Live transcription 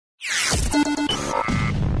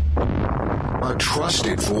a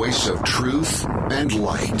trusted voice of truth and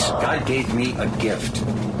light. God gave me a gift.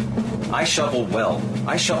 I shovel well.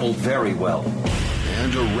 I shovel very well.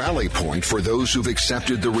 And a rally point for those who've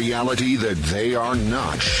accepted the reality that they are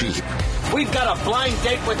not sheep. We've got a blind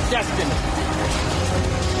date with destiny.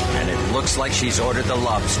 And it looks like she's ordered the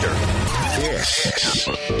lobster. This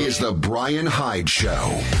is the Brian Hyde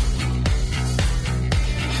Show.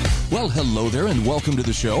 Well, hello there, and welcome to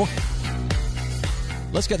the show.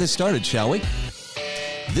 Let's get this started, shall we?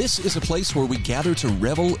 This is a place where we gather to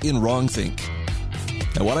revel in wrongthink.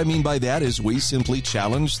 Now, what I mean by that is we simply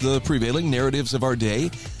challenge the prevailing narratives of our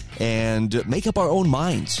day and make up our own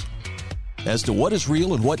minds as to what is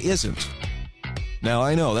real and what isn't. Now,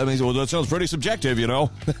 I know, that means, well, that sounds pretty subjective, you know.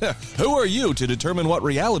 Who are you to determine what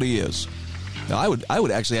reality is? Now, I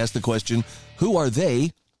would actually ask the question, who are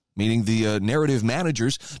they, meaning the narrative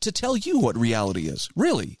managers, to tell you what reality is?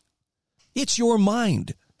 Really? It's your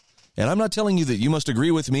mind. And I'm not telling you that you must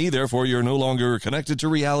agree with me, therefore you're no longer connected to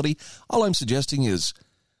reality. All I'm suggesting is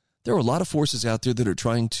there are a lot of forces out there that are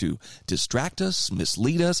trying to distract us,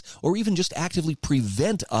 mislead us, or even just actively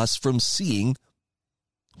prevent us from seeing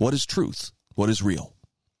what is truth, what is real.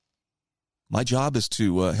 My job is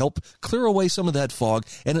to help clear away some of that fog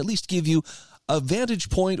and at least give you a vantage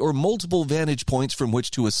point or multiple vantage points from which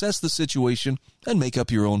to assess the situation and make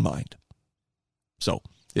up your own mind. So,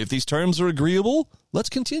 if these terms are agreeable, let's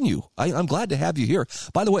continue. I'm glad to have you here.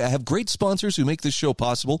 By the way, I have great sponsors who make this show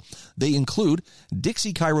possible. They include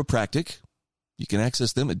Dixie Chiropractic. You can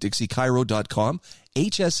access them at dixiechiro.com,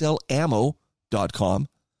 hslammo.com,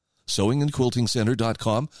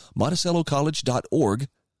 sewingandquiltingcenter.com, monticellocollege.org,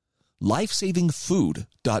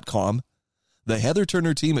 lifesavingfood.com, the Heather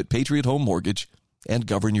Turner team at Patriot Home Mortgage, and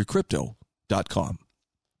governyourcrypto.com.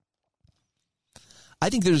 I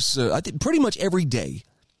think there's pretty much every day,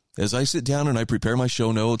 as I sit down and I prepare my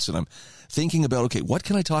show notes and I'm thinking about, okay, what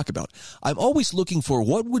can I talk about? I'm always looking for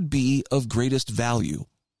what would be of greatest value.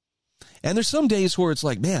 And there's some days where it's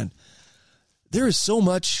like, man, there is so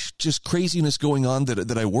much just craziness going on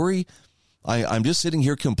that I worry I'm just sitting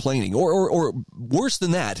here complaining. Or worse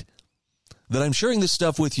than that I'm sharing this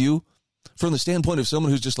stuff with you from the standpoint of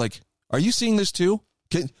someone who's just like, are you seeing this too?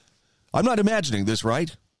 I'm not imagining this,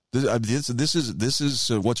 right? This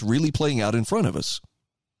is what's really playing out in front of us.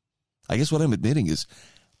 I guess what I'm admitting is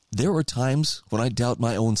there are times when I doubt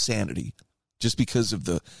my own sanity just because of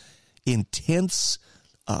the intense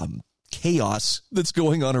chaos that's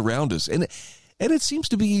going on around us. And it seems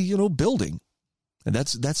to be, building. And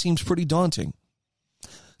that seems pretty daunting.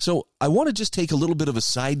 So I want to just take a little bit of a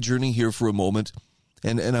side journey here for a moment.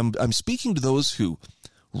 And I'm speaking to those who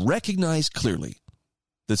recognize clearly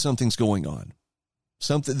that something's going on.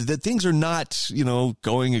 That things are not,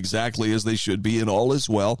 going exactly as they should be, and all is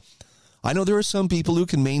well. I know there are some people who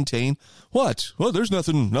can maintain, what? Well, there's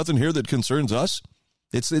nothing here that concerns us.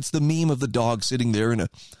 It's the meme of the dog sitting there in a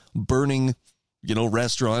burning,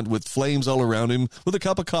 restaurant with flames all around him, with a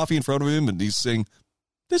cup of coffee in front of him, and he's saying,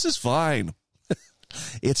 this is fine.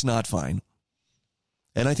 It's not fine.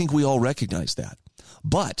 And I think we all recognize that.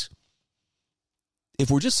 But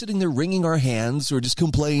if we're just sitting there wringing our hands or just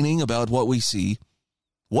complaining about what we see,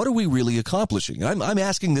 what are we really accomplishing? I'm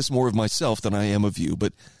asking this more of myself than I am of you,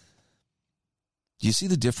 but do you see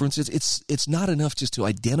the difference? It's not enough just to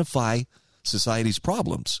identify society's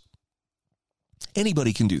problems.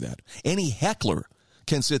 Anybody can do that. Any heckler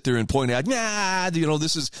can sit there and point out,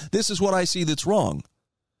 this is what I see that's wrong.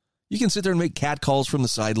 You can sit there and make catcalls from the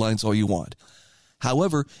sidelines all you want.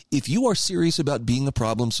 However, if you are serious about being a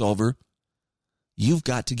problem solver, you've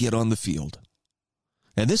got to get on the field.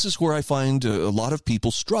 And this is where I find a lot of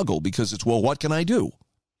people struggle because it's, well, what can I do?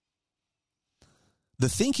 The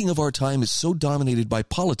thinking of our time is so dominated by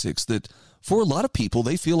politics that for a lot of people,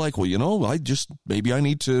 they feel like, well, maybe I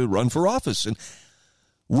need to run for office. And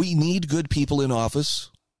we need good people in office.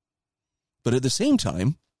 But at the same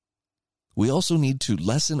time, we also need to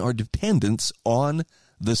lessen our dependence on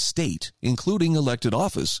the state, including elected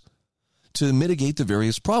office, to mitigate the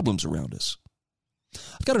various problems around us.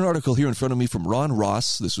 I've got an article here in front of me from Ron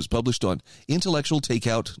Ross. This was published on Intellectual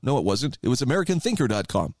Takeout. No, it wasn't. It was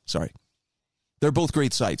AmericanThinker.com. Sorry. They're both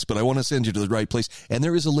great sites, but I want to send you to the right place. And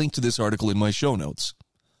there is a link to this article in my show notes.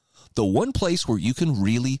 The one place where you can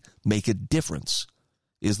really make a difference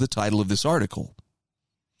is the title of this article.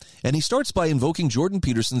 And he starts by invoking Jordan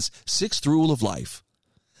Peterson's 6th rule of life.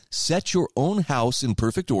 Set your own house in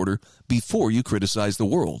perfect order before you criticize the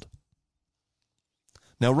world.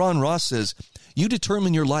 Now, Ron Ross says, you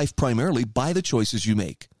determine your life primarily by the choices you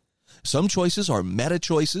make. Some choices are meta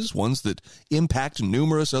choices, ones that impact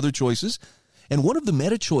numerous other choices. And one of the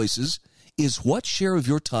meta choices is what share of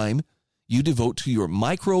your time you devote to your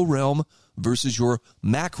micro realm versus your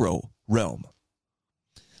macro realm.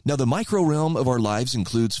 Now, the micro realm of our lives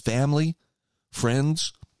includes family,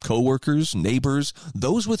 friends, coworkers, neighbors,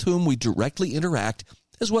 those with whom we directly interact,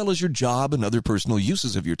 as well as your job and other personal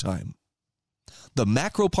uses of your time. The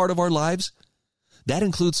macro part of our lives, that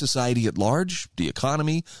includes society at large, the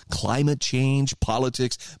economy, climate change,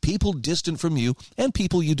 politics, people distant from you, and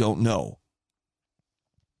people you don't know.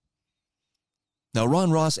 Now,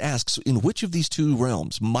 Ron Ross asks, in which of these two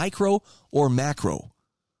realms, micro or macro,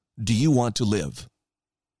 do you want to live?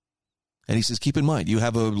 And he says, keep in mind, you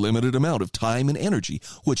have a limited amount of time and energy.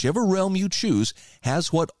 Whichever realm you choose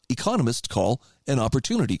has what economists call an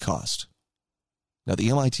opportunity cost. Now, the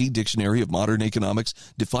MIT Dictionary of Modern Economics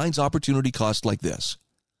defines opportunity cost like this.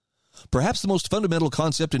 Perhaps the most fundamental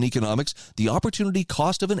concept in economics, the opportunity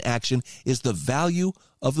cost of an action is the value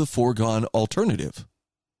of the foregone alternative.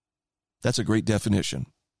 That's a great definition.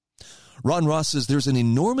 Ron Ross says there's an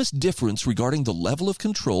enormous difference regarding the level of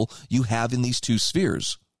control you have in these two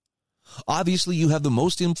spheres. Obviously, you have the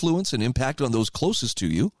most influence and impact on those closest to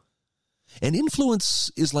you. And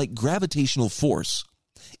influence is like gravitational force,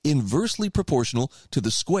 inversely proportional to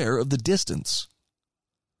the square of the distance.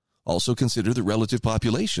 Also consider the relative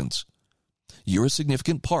populations. You're a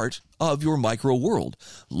significant part of your micro world.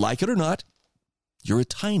 Like it or not, you're a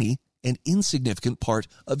tiny and insignificant part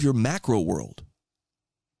of your macro world.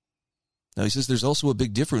 Now, he says there's also a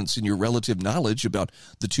big difference in your relative knowledge about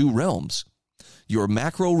the two realms. Your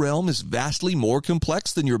macro realm is vastly more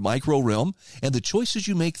complex than your micro realm, and the choices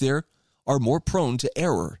you make there are more prone to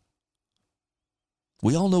error.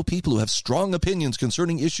 We all know people who have strong opinions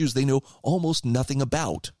concerning issues they know almost nothing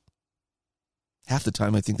about. Half the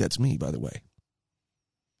time, I think that's me, by the way.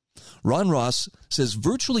 Ron Ross says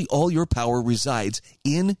virtually all your power resides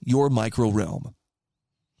in your micro realm.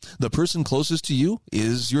 The person closest to you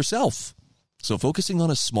is yourself. So focusing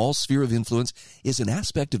on a small sphere of influence is an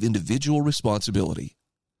aspect of individual responsibility.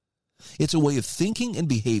 It's a way of thinking and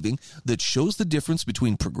behaving that shows the difference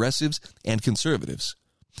between progressives and conservatives.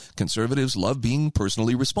 Conservatives love being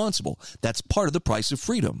personally responsible. That's part of the price of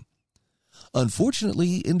freedom.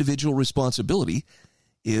 Unfortunately, individual responsibility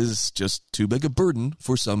is just too big a burden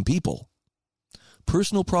for some people.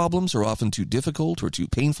 Personal problems are often too difficult or too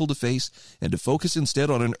painful to face, and to focus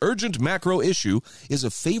instead on an urgent macro issue is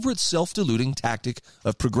a favorite self-deluding tactic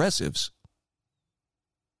of progressives.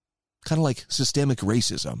 Kind of like systemic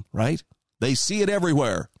racism, right? They see it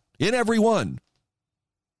everywhere, in everyone.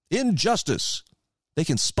 Injustice. They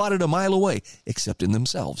can spot it a mile away, except in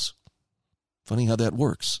themselves. Funny how that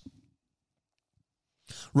works.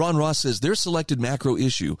 Ron Ross says their selected macro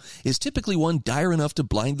issue is typically one dire enough to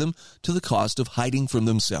blind them to the cost of hiding from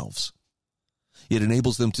themselves. It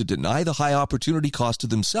enables them to deny the high opportunity cost to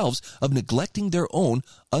themselves of neglecting their own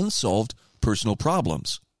unsolved personal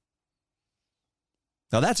problems.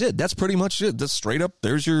 Now that's it. That's pretty much it. That's straight up.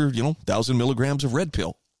 There's your, 1,000 milligrams of red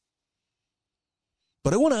pill.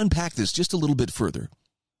 But I want to unpack this just a little bit further.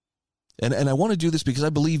 And I want to do this because I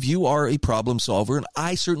believe you are a problem solver, and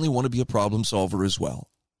I certainly want to be a problem solver as well.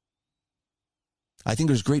 I think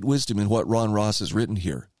there's great wisdom in what Ron Ross has written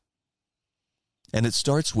here. And it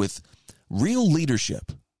starts with real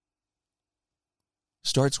leadership.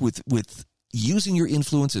 Starts with using your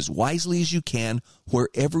influence as wisely as you can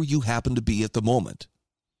wherever you happen to be at the moment.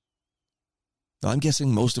 Now, I'm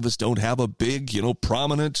guessing most of us don't have a big,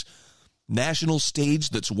 prominent national stage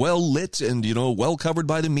that's well lit and, well covered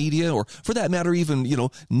by the media, or for that matter, even,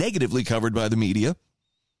 negatively covered by the media.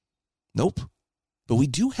 Nope. But we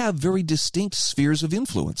do have very distinct spheres of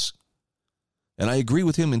influence. And I agree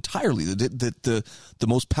with him entirely that the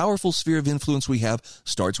most powerful sphere of influence we have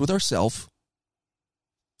starts with ourselves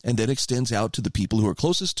and then extends out to the people who are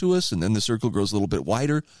closest to us, and then the circle grows a little bit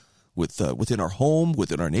wider within our home,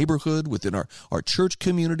 within our neighborhood, within our church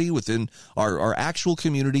community, within our actual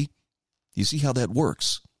community. You see how that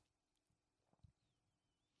works.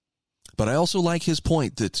 But I also like his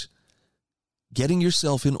point that getting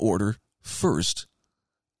yourself in order first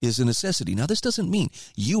is a necessity. Now, this doesn't mean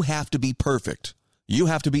you have to be perfect. You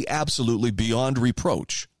have to be absolutely beyond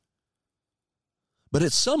reproach. But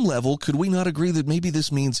at some level, could we not agree that maybe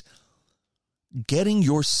this means getting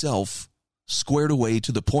yourself squared away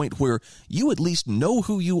to the point where you at least know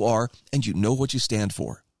who you are and you know what you stand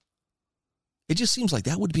for? It just seems like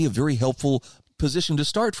that would be a very helpful position to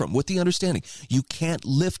start from, with the understanding you can't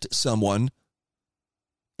lift someone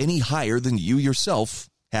any higher than you yourself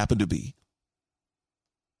happen to be.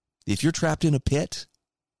 If you're trapped in a pit,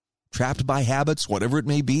 trapped by habits, whatever it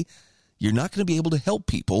may be, you're not going to be able to help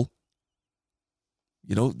people,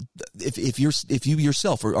 if you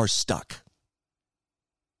yourself are stuck.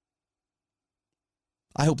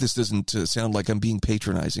 I hope this doesn't sound like I'm being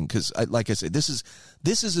patronizing, because, like I said, this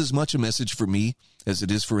is as much a message for me as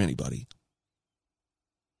it is for anybody.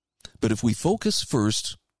 But if we focus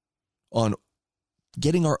first on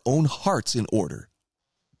getting our own hearts in order,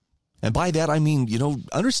 and by that I mean,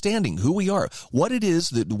 understanding who we are, what it is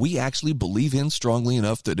that we actually believe in strongly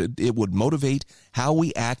enough that it would motivate how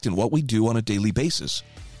we act and what we do on a daily basis.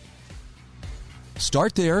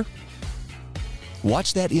 Start there.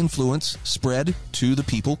 Watch that influence spread to the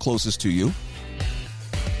people closest to you.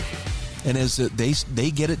 And as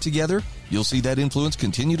they get it together, you'll see that influence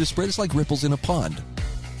continue to spread. It's like ripples in a pond.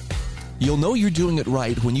 You'll know you're doing it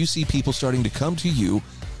right when you see people starting to come to you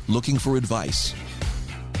looking for advice.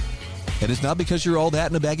 And it's not because you're all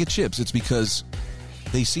that in a bag of chips. It's because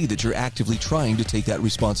they see that you're actively trying to take that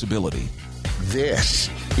responsibility.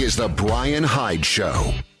 This is The Brian Hyde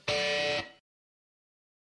Show.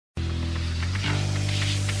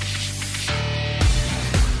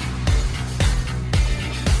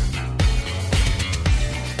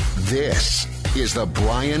 This is The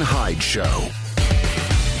Brian Hyde Show.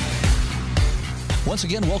 Once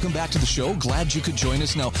again, welcome back to the show. Glad you could join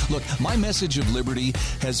us. Now, look, my message of liberty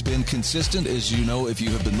has been consistent, as you know, if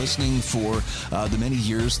you have been listening for the many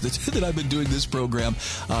years that I've been doing this program.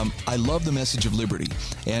 I love the message of liberty.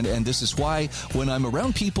 And this is why when I'm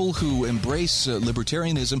around people who embrace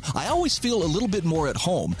libertarianism, I always feel a little bit more at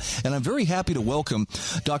home. And I'm very happy to welcome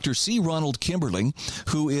Dr. C. Ronald Kimberling,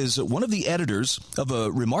 who is one of the editors of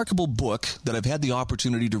a remarkable book that I've had the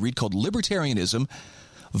opportunity to read called Libertarianism.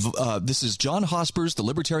 This is John Hosper's The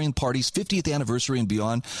Libertarian Party's 50th anniversary and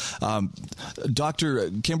beyond. Dr.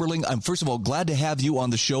 Kimberling, I'm first of all glad to have you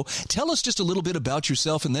on the show. Tell us just a little bit about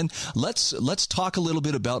yourself, and then let's talk a little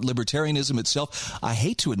bit about libertarianism itself. I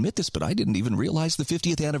hate to admit this, but I didn't even realize the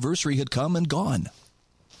 50th anniversary had come and gone.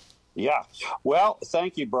 Yeah. Well,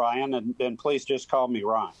 thank you, Brian, and please just call me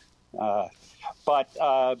Ron.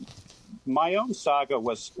 My own saga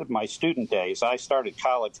was my student days. I started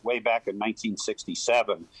college way back in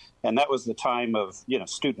 1967, and that was the time of,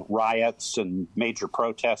 student riots and major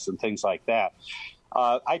protests and things like that.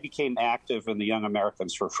 I became active in the Young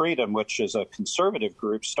Americans for Freedom, which is a conservative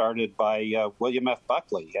group started by William F.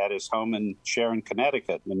 Buckley at his home in Sharon,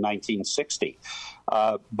 Connecticut in 1960.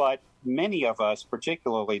 But many of us,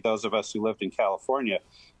 particularly those of us who lived in California,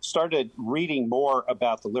 started reading more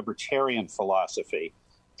about the libertarian philosophy.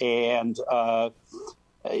 And,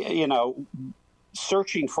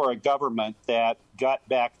 searching for a government that got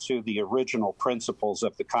back to the original principles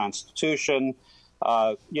of the Constitution.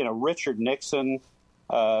 Richard Nixon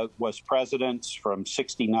was president from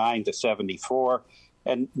 69 to 74,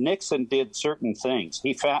 and Nixon did certain things.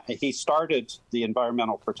 He started the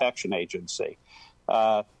Environmental Protection Agency.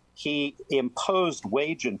 He imposed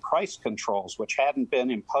wage and price controls, which hadn't been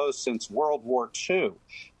imposed since World War II,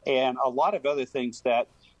 and a lot of other things that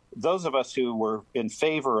those of us who were in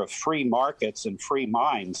favor of free markets and free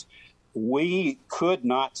minds, we could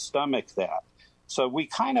not stomach that. So we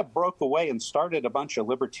kind of broke away and started a bunch of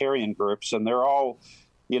libertarian groups, and they're all,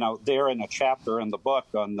 they're in a chapter in the book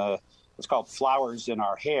on it's called Flowers in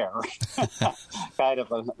Our Hair, kind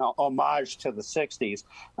of an homage to the 60s.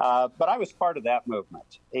 But I was part of that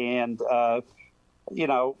movement. And,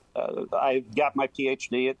 I got my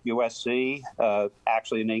PhD at USC,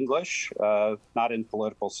 actually in English, not in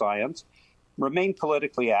political science, remained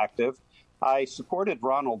politically active. I supported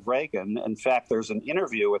Ronald Reagan. In fact, there's an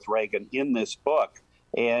interview with Reagan in this book,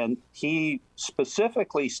 and he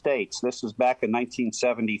specifically states, this is back in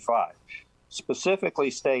 1975,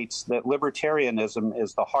 specifically states that libertarianism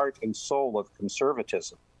is the heart and soul of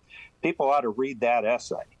conservatism. People ought to read that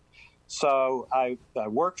essay. So I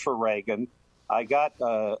worked for Reagan. I got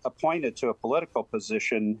appointed to a political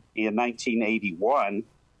position in 1981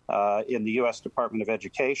 in the U.S. Department of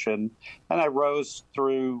Education, and I rose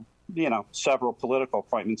through, several political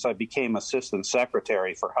appointments. I became assistant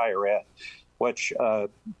secretary for higher ed, which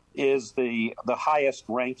is the highest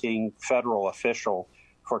ranking federal official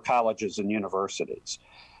for colleges and universities.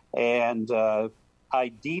 And I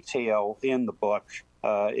detail in the book,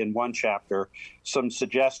 in one chapter, some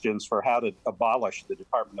suggestions for how to abolish the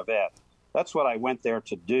Department of Ed. That's what I went there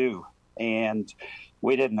to do, and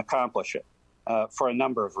we didn't accomplish it for a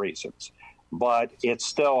number of reasons. But it's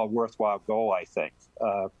still a worthwhile goal, I think.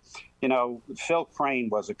 Phil Crane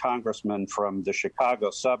was a congressman from the Chicago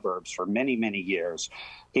suburbs for many, many years.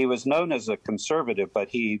 He was known as a conservative, but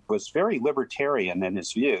he was very libertarian in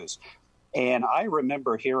his views. And I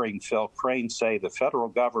remember hearing Phil Crane say the federal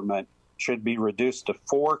government should be reduced to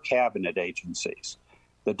 4 cabinet agencies: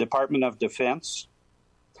 the Department of Defense,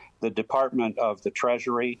 the Department of the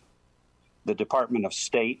Treasury, the Department of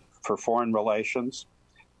State for Foreign Relations,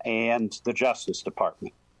 and the Justice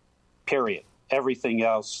Department, period. Everything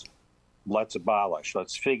else, let's abolish.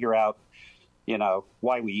 Let's figure out,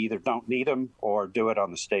 why we either don't need them or do it on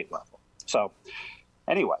the state level. So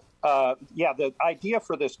anyway, the idea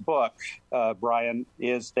for this book, Brian,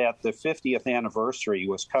 is that the 50th anniversary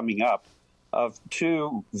was coming up of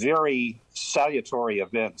two very salutary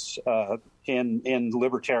events in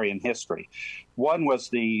libertarian history. One was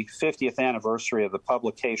the 50th anniversary of the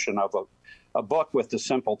publication of a book with the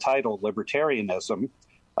simple title, Libertarianism,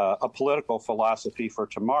 A Political Philosophy for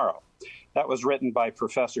Tomorrow. That was written by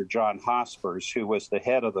Professor John Hospers, who was the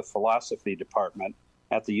head of the philosophy department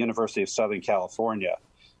at the University of Southern California,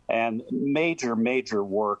 and major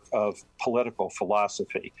work of political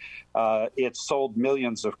philosophy. It sold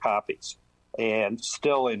millions of copies and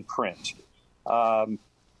still in print.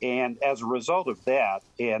 And as a result of that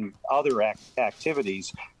and other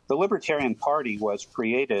activities, the Libertarian Party was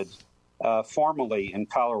created formally in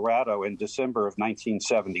Colorado in December of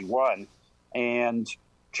 1971, and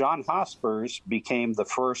John Hospers became the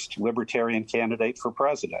first Libertarian candidate for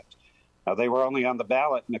president. Now, they were only on the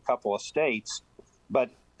ballot in a couple of states, but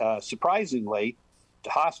surprisingly,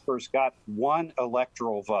 Hospers got one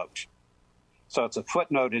electoral vote. So it's a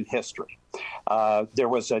footnote in history. There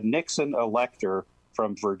was a Nixon elector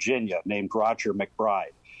from Virginia named Roger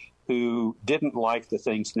McBride, who didn't like the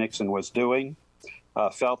things Nixon was doing,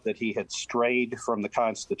 felt that he had strayed from the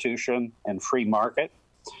Constitution and free market,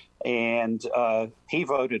 and he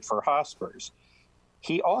voted for Hospers.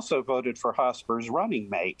 He also voted for Hospers' running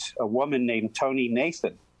mate, a woman named Toni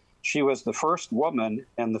Nathan. She was the first woman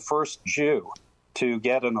and the first Jew to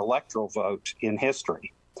get an electoral vote in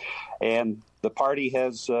history. And the party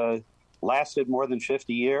has lasted more than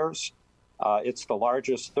 50 years. It's the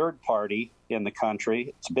largest third party in the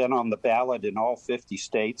country. It's been on the ballot in all 50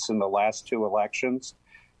 states in the last two elections.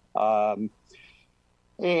 It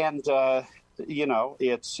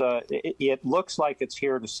looks like it's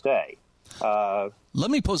here to stay. Let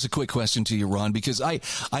me pose a quick question to you, Ron, because I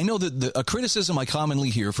know that a criticism I commonly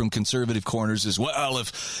hear from conservative corners is, well,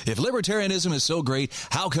 if libertarianism is so great,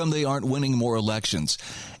 how come they aren't winning more elections?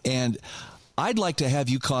 And I'd like to have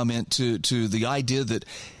you comment to the idea that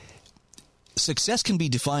success can be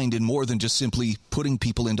defined in more than just simply putting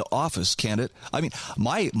people into office, can it? I mean,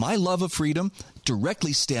 my love of freedom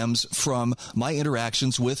directly stems from my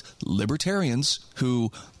interactions with libertarians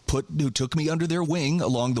who took me under their wing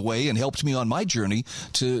along the way and helped me on my journey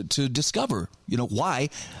to discover, why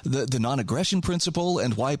the non-aggression principle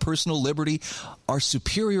and why personal liberty are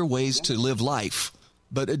superior ways to live life.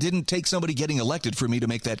 But it didn't take somebody getting elected for me to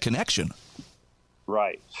make that connection.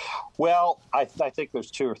 Right. Well, I think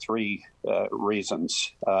there's two or three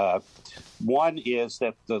reasons. One is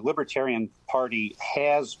that the Libertarian Party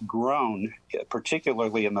has grown,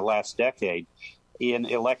 particularly in the last decade, in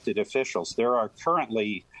elected officials. There are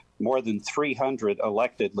currently more than 300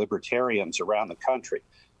 elected libertarians around the country.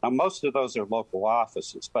 Now, most of those are local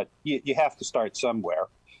offices, but you have to start somewhere.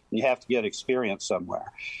 And you have to get experience somewhere.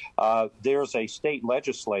 There's a state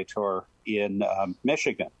legislator in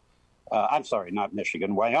Michigan. I'm sorry, not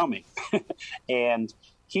Michigan, Wyoming. And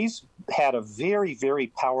he's had a very, very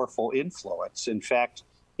powerful influence. In fact,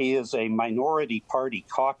 he is a minority party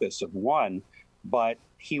caucus of one, but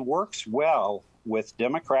he works well with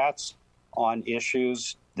Democrats on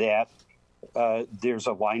issues that there's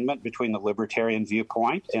alignment between the libertarian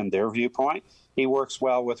viewpoint and their viewpoint. He works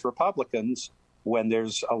well with Republicans when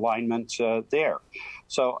there's alignment there.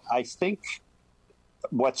 So I think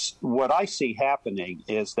what I see happening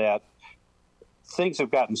is that things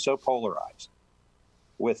have gotten so polarized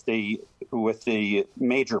with the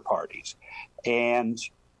major parties, and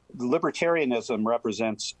libertarianism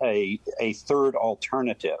represents a third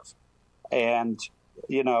alternative. And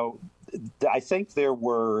I think there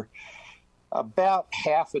were about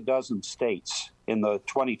half a dozen states in the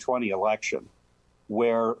 2020 election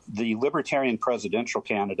where the Libertarian presidential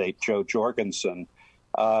candidate, Joe Jorgensen,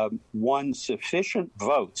 won sufficient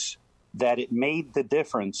votes that it made the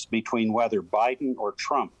difference between whether Biden or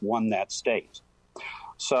Trump won that state.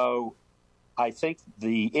 So I think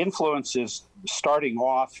the influence is starting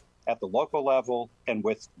off at the local level and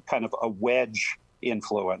with kind of a wedge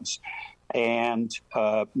influence. And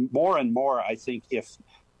more, I think if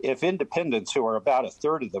independents, who are about a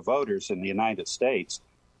third of the voters in the United States,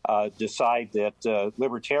 decide that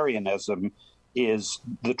libertarianism is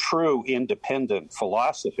the true independent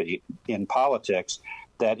philosophy in politics,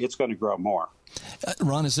 that it's going to grow more.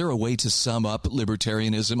 Ron, is there a way to sum up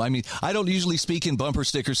libertarianism? I mean, I don't usually speak in bumper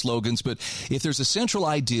sticker slogans, but if there's a central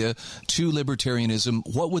idea to libertarianism,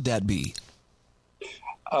 what would that be?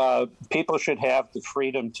 People should have the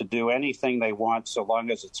freedom to do anything they want so long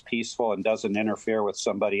as it's peaceful and doesn't interfere with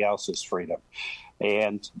somebody else's freedom.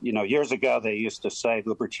 And, years ago they used to say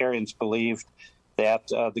libertarians believed that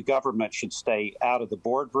the government should stay out of the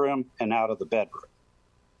boardroom and out of the bedroom.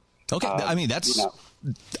 Okay,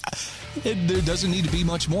 there doesn't need to be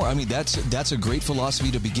much more. I mean, that's a great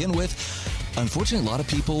philosophy to begin with. Unfortunately, a lot of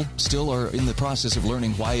people still are in the process of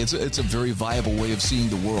learning why it's a very viable way of seeing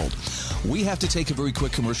the world. We have to take a very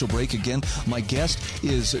quick commercial break. Again, my guest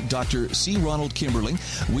is Dr. C. Ronald Kimberling.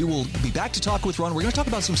 We will be back to talk with Ron. We're going to talk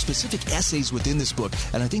about some specific essays within this book,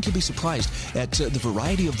 and I think you'll be surprised at the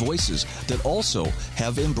variety of voices that also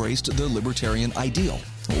have embraced the libertarian ideal.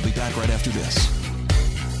 We'll be back right after this.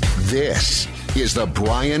 This is The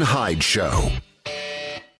Brian Hyde Show.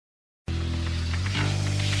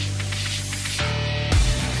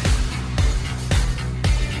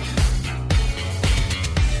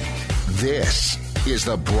 This is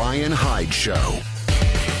The Brian Hyde Show.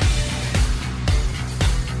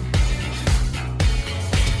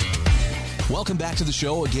 Welcome back to the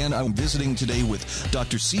show. Again, I'm visiting today with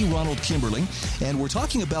Dr. C. Ronald Kimberling, and we're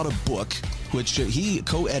talking about a book which he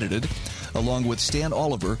co-edited along with Stan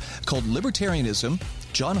Oliver called Libertarianism,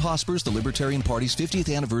 John Hosper's The Libertarian Party's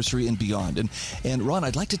 50th Anniversary and Beyond. And Ron,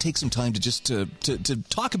 I'd like to take some time to just to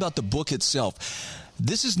talk about the book itself.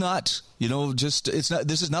 This is not,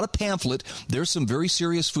 this is not a pamphlet. There's some very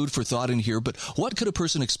serious food for thought in here, but what could a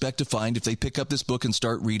person expect to find if they pick up this book and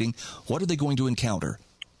start reading? What are they going to encounter?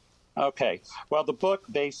 Okay. Well, the book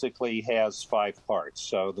basically has 5 parts.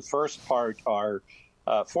 So the first part are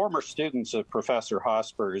former students of Professor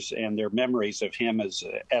Hosper's and their memories of him as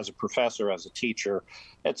a professor, as a teacher.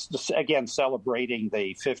 It's, again, celebrating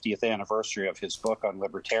the 50th anniversary of his book on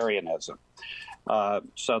libertarianism.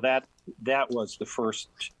 So that was the first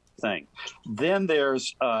thing. Then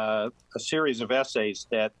there's a series of essays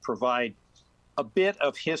that provide a bit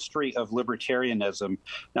of history of libertarianism.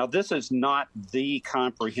 Now, this is not the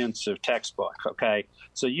comprehensive textbook, okay?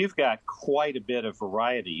 So you've got quite a bit of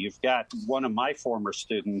variety. You've got one of my former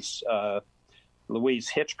students, Louise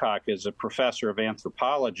Hitchcock, is a professor of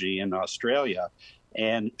anthropology in Australia,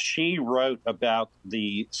 and she wrote about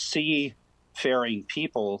the seafaring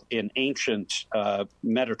people in ancient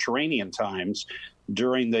Mediterranean times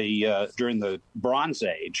during the Bronze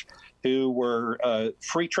Age, who were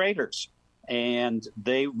free traders. And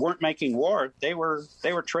they weren't making war; they were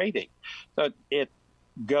trading. So it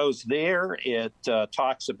goes there. It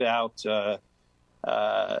talks about.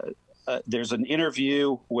 There's an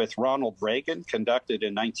interview with Ronald Reagan conducted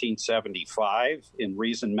in 1975 in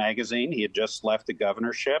Reason magazine. He had just left the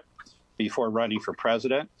governorship before running for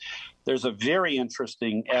president. There's a very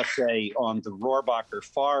interesting essay on the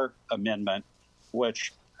Rohrabacher-Farr Amendment,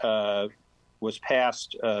 which was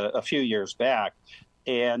passed a few years back.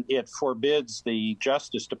 And it forbids the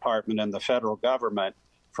Justice Department and the federal government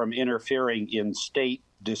from interfering in state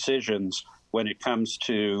decisions when it comes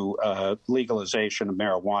to legalization of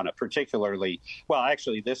marijuana, particularly, well,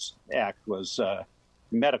 actually, this act was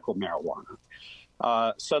medical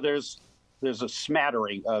marijuana. So there's a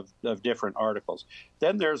smattering of different articles.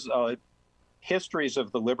 Then there's histories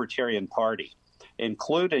of the Libertarian Party,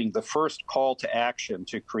 including the first call to action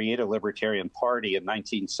to create a Libertarian Party in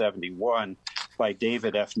 1971 by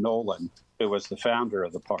David F. Nolan, who was the founder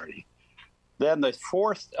of the party. Then the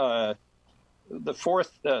fourth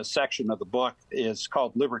section of the book is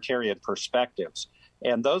called Libertarian Perspectives.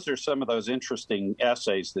 And those are some of those interesting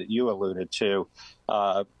essays that you alluded to.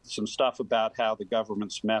 Some stuff about how the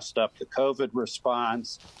government's messed up the COVID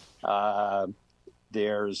response.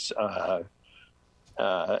 There's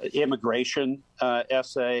immigration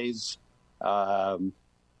essays.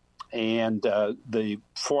 And the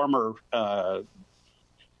former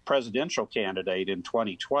presidential candidate in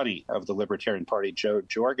 2020 of the Libertarian Party, Jo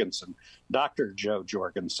Jorgensen, Dr. Jo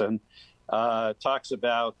Jorgensen, talks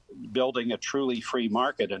about building a truly free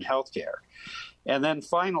market in healthcare. And then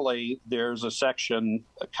finally, there's a section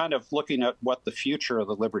kind of looking at what the future of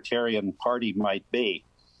the Libertarian Party might be.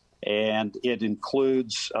 And it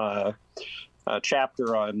includes a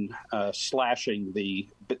chapter on slashing the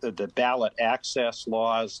ballot access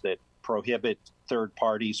laws that prohibit third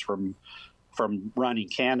parties from running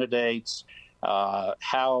candidates,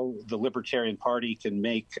 how the Libertarian Party can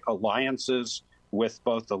make alliances with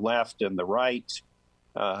both the left and the right,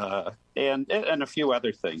 and a few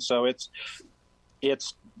other things. So it's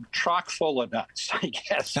chock full of nuts, I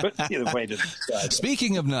guess, would be the way to describe it.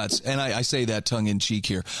 Speaking of nuts, and I say that tongue-in-cheek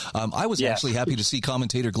here, I was actually happy to see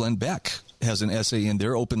commentator Glenn Beck has an essay in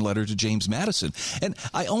their open letter to James Madison. And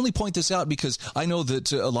I only point this out because I know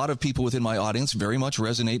that a lot of people within my audience very much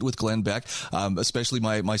resonate with Glenn Beck, especially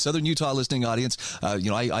my Southern Utah listening audience.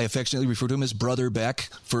 I affectionately refer to him as Brother Beck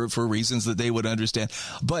for reasons that they would understand.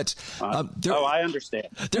 But I understand.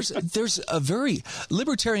 There's a very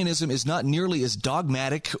libertarianism is not nearly as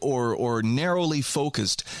dogmatic or narrowly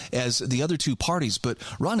focused as the other two parties. But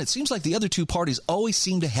Ron, it seems like the other two parties always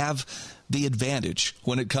seem to have the advantage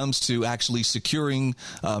when it comes to actually securing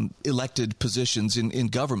elected positions in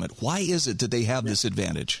government. Why is it that they have this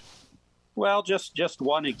advantage? Well, just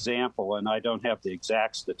one example, and I don't have the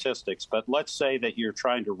exact statistics, but let's say that you're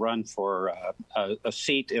trying to run for a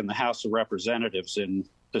seat in the House of Representatives in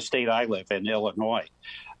the state I live in, Illinois.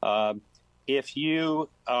 If you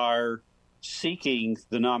are seeking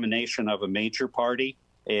the nomination of a major party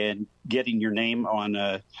and getting your name on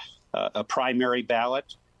a primary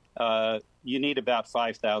ballot, you need about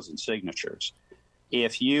 5,000 signatures.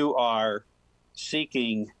 If you are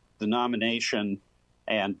seeking the nomination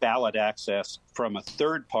and ballot access from a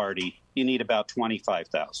third party, you need about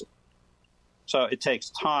 25,000. So it takes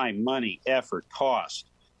time, money, effort, cost,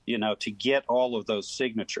 to get all of those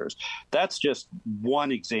signatures. That's just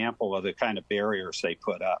one example of the kind of barriers they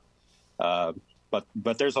put up.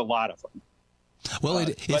 But there's a lot of them. Well,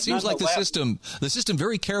 it seems like the system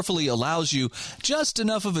very carefully allows you just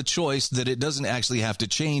enough of a choice that it doesn't actually have to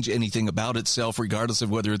change anything about itself, regardless of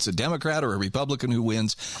whether it's a Democrat or a Republican who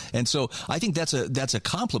wins. And so I think that's a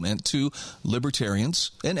compliment to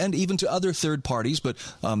libertarians and even to other third parties, but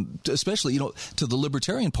especially to the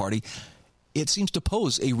Libertarian Party. It seems to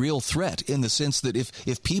pose a real threat in the sense that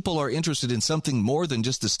if people are interested in something more than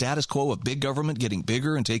just the status quo of big government getting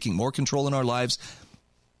bigger and taking more control in our lives,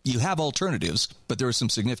 you have alternatives, but there are some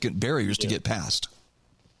significant barriers to get past.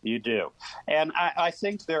 You do. And I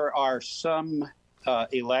think there are some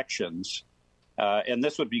elections, and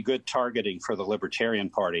this would be good targeting for the Libertarian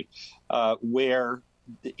Party, where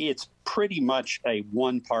it's pretty much a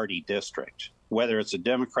one-party district, whether it's a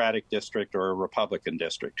Democratic district or a Republican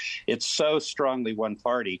district. It's so strongly one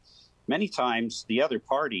party. Many times the other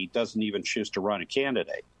party doesn't even choose to run a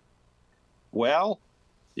candidate. Well,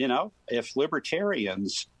 if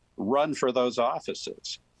libertarians run for those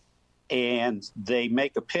offices and they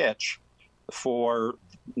make a pitch for,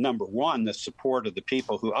 number one, the support of the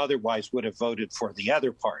people who otherwise would have voted for the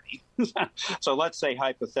other party. So let's say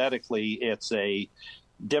hypothetically it's a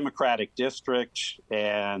Democratic district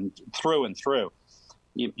and through.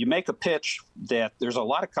 You make a pitch that there's a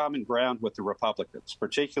lot of common ground with the Republicans,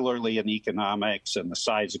 particularly in economics and the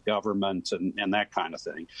size of government and that kind of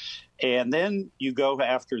thing. And then you go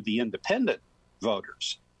after the independent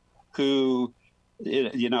voters who,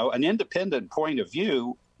 an independent point of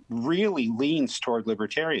view really leans toward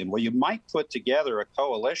libertarian. Well, you might put together a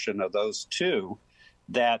coalition of those two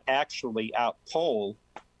that actually outpoll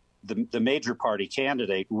the major party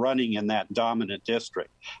candidate running in that dominant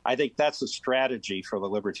district. I think that's a strategy for the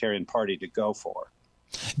Libertarian Party to go for.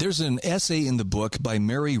 There's an essay in the book by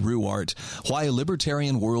Mary Ruwart, Why a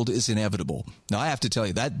Libertarian World is Inevitable. Now, I have to tell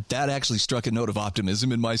you, that actually struck a note of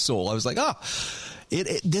optimism in my soul. I was like,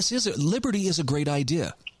 liberty is a great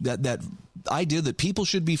idea. That idea that people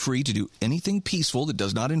should be free to do anything peaceful that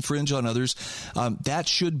does not infringe on others, that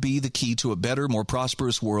should be the key to a better, more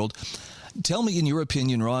prosperous world. Tell me, in your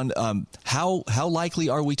opinion, Ron, how likely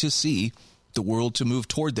are we to see the world to move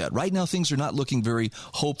toward that? Right now, things are not looking very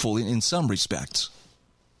hopeful in some respects.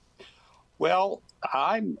 Well,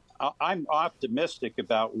 I'm optimistic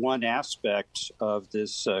about one aspect of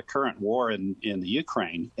this current war in the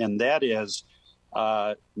Ukraine, and that is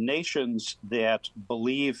nations that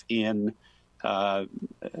believe in,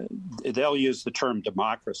 they'll use the term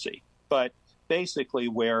democracy, but basically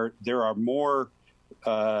where there are more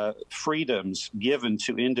freedoms given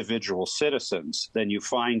to individual citizens than you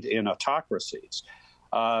find in autocracies.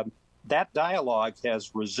 That dialogue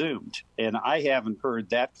has resumed, and I haven't heard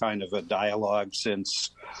that kind of a dialogue since,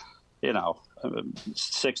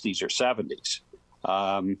 60s or 70s.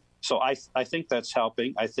 So I think that's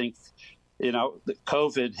helping. I think,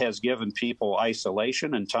 COVID has given people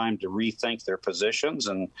isolation and time to rethink their positions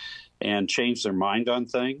and change their mind on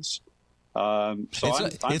things.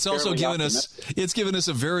 It's also given us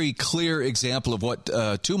a very clear example of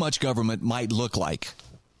what too much government might look like,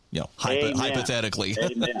 hypothetically.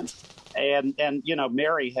 Amen. And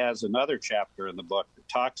Mary has another chapter in the book that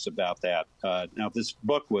talks about that. Now, this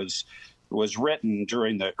book was written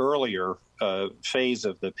during the earlier phase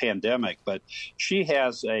of the pandemic, but she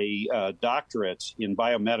has a doctorate in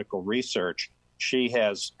biomedical research. She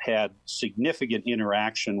has had significant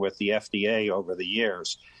interaction with the FDA over the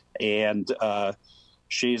years. And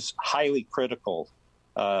she's highly critical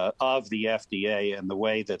of the FDA and the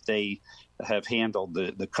way that they have handled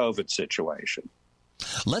the COVID situation.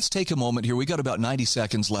 Let's take a moment here. We got about 90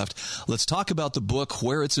 seconds left. Let's talk about the book,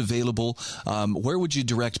 where it's available. Where would you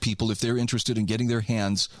direct people if they're interested in getting their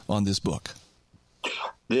hands on this book?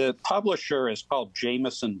 The publisher is called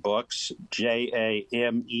Jameson Books,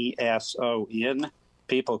 Jameson.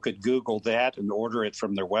 People could Google that and order it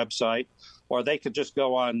from their website, or they could just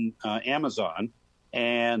go on Amazon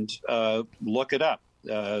and look it up.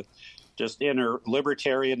 Just enter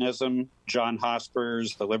Libertarianism, John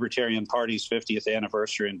Hosper's The Libertarian Party's 50th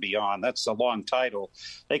Anniversary and Beyond. That's a long title.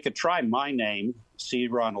 They could try my name, C.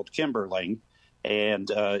 Ronald Kimberling,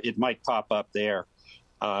 and it might pop up there.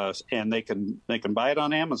 And they can buy it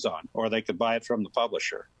on Amazon, or they could buy it from the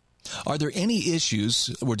publisher. Are there any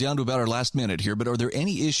issues, we're down to about our last minute here, but are there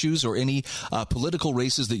any issues or any political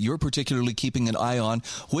races that you're particularly keeping an eye on,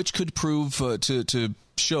 which could prove to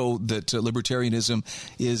show that libertarianism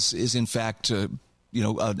is in fact, an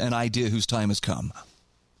idea whose time has come?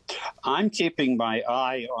 I'm keeping my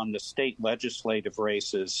eye on the state legislative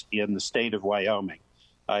races in the state of Wyoming.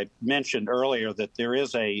 I mentioned earlier that there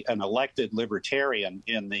is an elected libertarian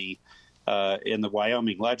in the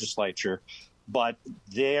Wyoming legislature, but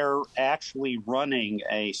they're actually running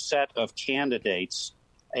a set of candidates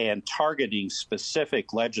and targeting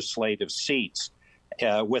specific legislative seats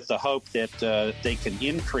with the hope that they can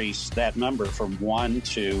increase that number from 1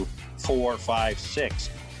 to 4, 5, 6,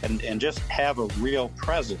 and just have a real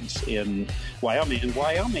presence in Wyoming. And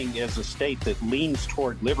Wyoming is a state that leans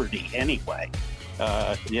toward liberty anyway.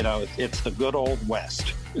 It's the good old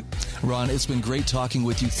West. Ron, it's been great talking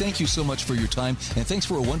with you. Thank you so much for your time, and thanks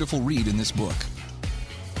for a wonderful read in this book.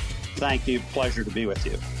 Thank you. Pleasure to be with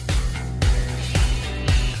you.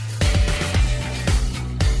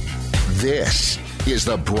 This is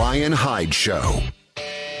The Bryan Hyde Show.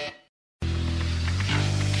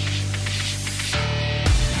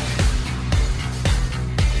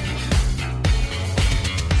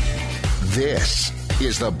 This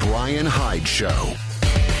is The Bryan Hyde Show.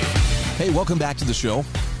 Hey, welcome back to the show.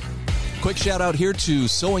 Quick shout out here to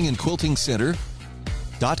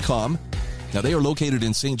sewingandquiltingcenter.com. Now, they are located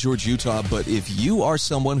in St. George, Utah, but if you are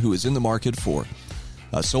someone who is in the market for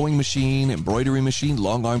a sewing machine, embroidery machine,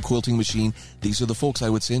 long arm quilting machine, these are the folks I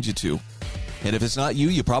would send you to. And if it's not you,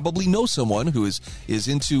 you probably know someone who is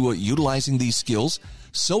into utilizing these skills.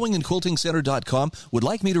 Sewingandquiltingcenter.com would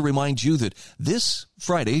like me to remind you that this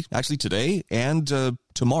Friday, actually today and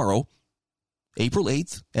tomorrow, April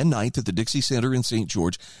 8th and 9th at the Dixie Center in St.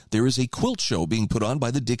 George, there is a quilt show being put on by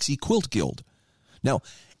the Dixie Quilt Guild. Now,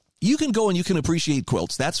 you can go and you can appreciate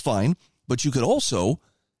quilts. That's fine. But you could also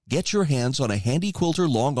get your hands on a Handy Quilter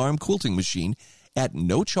long arm quilting machine at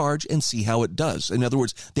no charge and see how it does. In other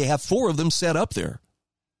words, they have 4 of them set up there.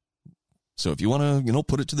 So if you want to,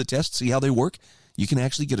 put it to the test, see how they work, you can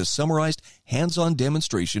actually get a summarized hands-on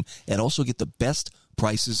demonstration and also get the best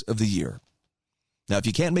prices of the year. Now, if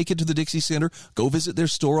you can't make it to the Dixie Center, go visit their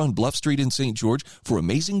store on Bluff Street in St. George for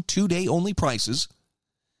amazing 2-day-only prices.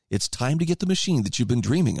 It's time to get the machine that you've been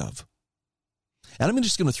dreaming of. And I'm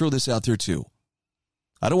just going to throw this out there, too.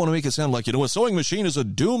 I don't want to make it sound like, a sewing machine is a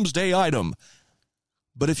doomsday item.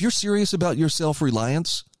 But if you're serious about your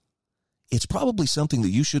self-reliance, it's probably something that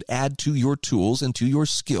you should add to your tools and to your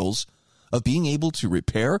skills of being able to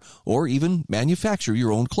repair or even manufacture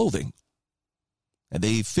your own clothing. And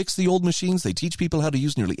they fix the old machines. They teach people how to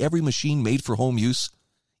use nearly every machine made for home use,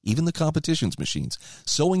 even the competition's machines.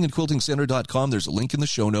 Sewingandquiltingcenter.com. There's a link in the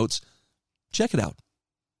show notes. Check it out.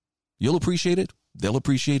 You'll appreciate it. They'll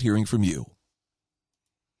appreciate hearing from you.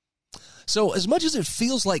 So as much as it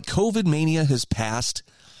feels like COVID mania has passed,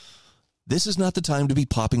 this is not the time to be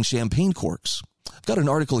popping champagne corks. I've got an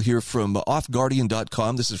article here from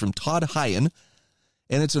offguardian.com. This is from Todd Hyen,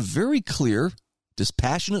 and it's a very clear,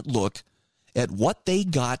 dispassionate look at what they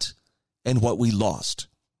got and what we lost.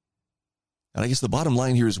 And I guess the bottom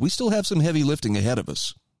line here is we still have some heavy lifting ahead of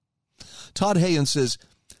us. Todd Hyen says,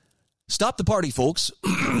 "Stop the party, folks.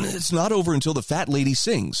 It's not over until the fat lady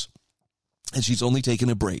sings." And she's only taken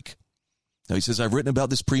a break. Now, he says, "I've written about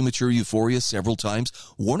this premature euphoria several times,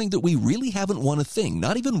 warning that we really haven't won a thing,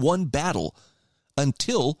 not even one battle,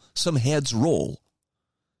 until some heads roll.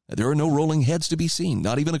 There are no rolling heads to be seen,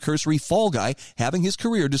 not even a cursory fall guy having his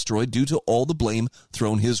career destroyed due to all the blame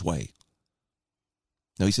thrown his way."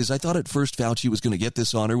 Now, he says, "I thought at first Fauci was going to get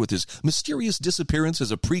this honor with his mysterious disappearance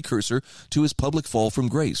as a precursor to his public fall from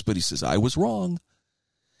grace, but he says, I was wrong.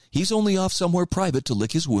 He's only off somewhere private to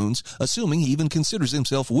lick his wounds, assuming he even considers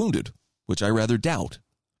himself wounded, which I rather doubt.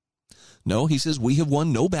 No," he says, "we have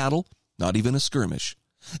won no battle, not even a skirmish.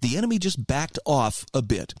 The enemy just backed off a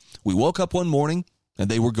bit. We woke up one morning and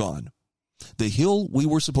they were gone. The hill we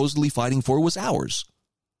were supposedly fighting for was ours.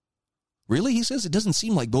 Really? He says it doesn't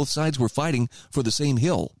seem like both sides were fighting for the same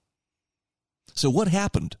hill. So what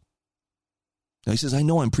happened? Now he says, I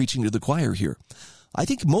know I'm preaching to the choir here. I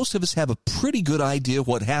think most of us have a pretty good idea of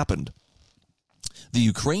what happened. The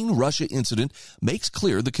Ukraine-Russia incident makes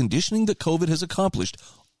clear the conditioning that COVID has accomplished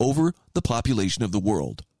over the population of the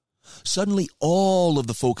world. Suddenly, all of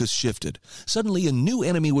the focus shifted. Suddenly, a new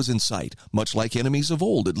enemy was in sight, much like enemies of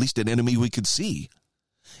old, at least an enemy we could see.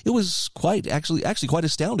 It was actually quite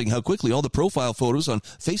astounding how quickly all the profile photos on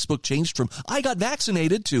Facebook changed from "I got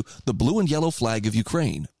vaccinated" to the blue and yellow flag of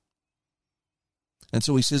Ukraine. And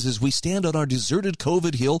so he says, as we stand on our deserted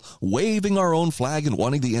COVID hill, waving our own flag and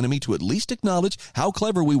wanting the enemy to at least acknowledge how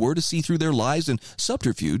clever we were to see through their lies and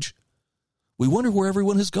subterfuge, we wonder where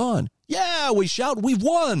everyone has gone. Yeah, we shout, we've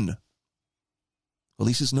won. Well,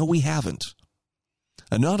 he says, no, we haven't.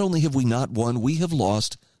 And not only have we not won, we have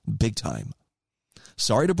lost big time.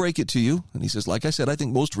 Sorry to break it to you. And he says, like I said, I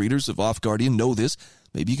think most readers of Off Guardian know this.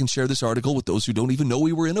 Maybe you can share this article with those who don't even know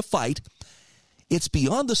we were in a fight. It's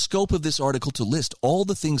beyond the scope of this article to list all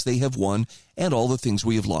the things they have won and all the things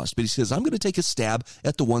we have lost. But he says, I'm going to take a stab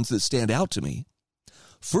at the ones that stand out to me.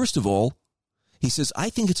 First of all, he says, I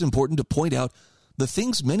think it's important to point out the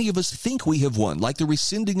things many of us think we have won, like the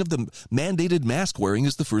rescinding of the mandated mask wearing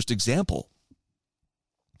is the first example.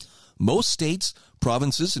 Most states,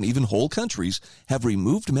 provinces, and even whole countries have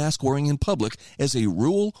removed mask wearing in public as a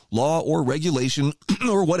rule, law, or regulation,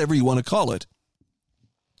 or whatever you want to call it.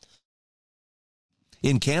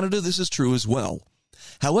 In Canada, this is true as well.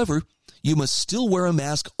 However, you must still wear a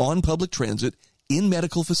mask on public transit, in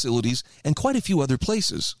medical facilities, and quite a few other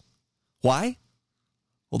places. Why?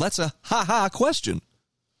 Well, that's a ha-ha question.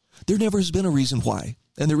 There never has been a reason why,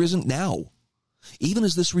 and there isn't now. Even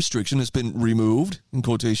as this restriction has been removed, in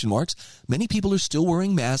quotation marks, many people are still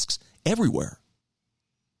wearing masks everywhere.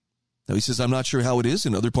 Now, he says, I'm not sure how it is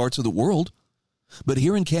in other parts of the world, but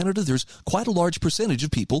here in Canada, there's quite a large percentage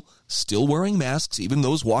of people still wearing masks, even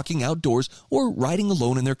those walking outdoors or riding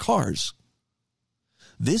alone in their cars.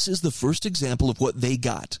 This is the first example of what they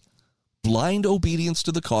got. Blind obedience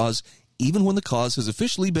to the cause, even when the cause has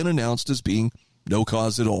officially been announced as being no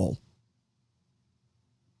cause at all.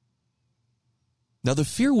 Now, the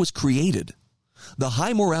fear was created. The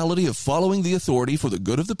high morality of following the authority for the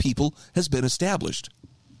good of the people has been established.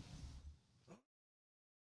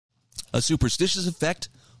 A superstitious effect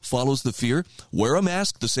follows the fear. Wear a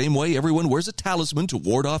mask the same way everyone wears a talisman to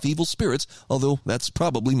ward off evil spirits, although that's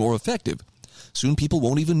probably more effective. Soon people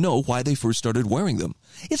won't even know why they first started wearing them.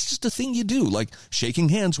 It's just a thing you do, like shaking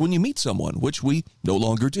hands when you meet someone, which we no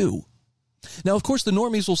longer do. Now, of course, the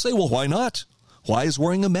normies will say, well, why not? Why is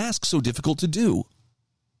wearing a mask so difficult to do?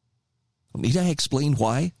 Need I explain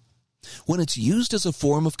why? When it's used as a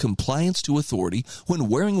form of compliance to authority, when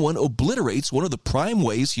wearing one obliterates one of the prime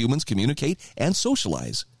ways humans communicate and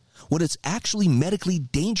socialize, when it's actually medically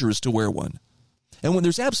dangerous to wear one, and when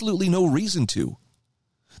there's absolutely no reason to,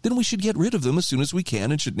 then we should get rid of them as soon as we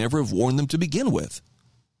can and should never have worn them to begin with.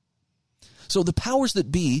 So the powers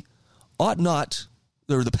that be ought not,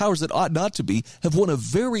 or the powers that ought not to be, have won a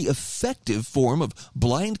very effective form of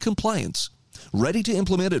blind compliance, ready to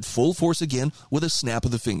implement at full force again with a snap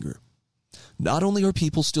of the finger. Not only are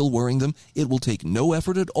people still wearing them, it will take no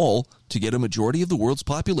effort at all to get a majority of the world's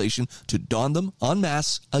population to don them en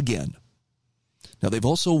masse again. Now, they've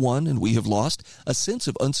also won, and we have lost, a sense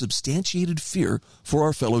of unsubstantiated fear for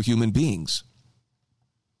our fellow human beings.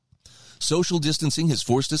 Social distancing has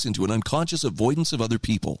forced us into an unconscious avoidance of other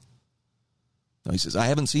people. Now, he says, I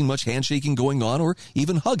haven't seen much handshaking going on or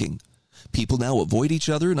even hugging. People now avoid each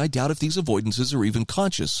other, and I doubt if these avoidances are even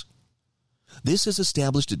conscious. This has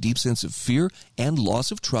established a deep sense of fear and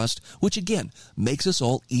loss of trust, which again makes us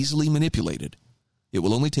all easily manipulated. It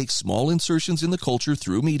will only take small insertions in the culture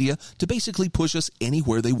through media to basically push us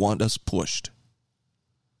anywhere they want us pushed.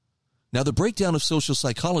 Now, the breakdown of social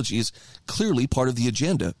psychology is clearly part of the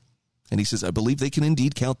agenda, and he says, I believe they can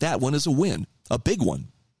indeed count that one as a win, a big one.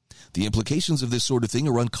 The implications of this sort of thing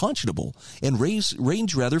are unconscionable and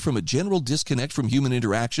range rather from a general disconnect from human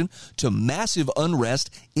interaction to massive unrest,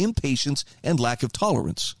 impatience, and lack of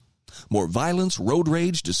tolerance. More violence, road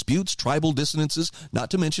rage, disputes, tribal dissonances, not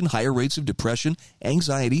to mention higher rates of depression,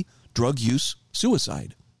 anxiety, drug use,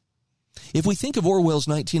 suicide. If we think of Orwell's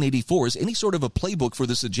 1984 as any sort of a playbook for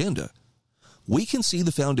this agenda, we can see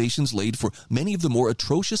the foundations laid for many of the more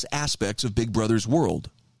atrocious aspects of Big Brother's world.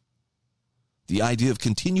 The idea of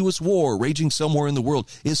continuous war raging somewhere in the world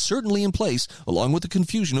is certainly in place, along with the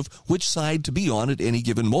confusion of which side to be on at any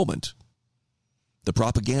given moment. The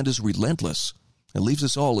propaganda is relentless and leaves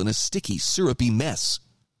us all in a sticky, syrupy mess.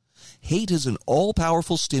 Hate is an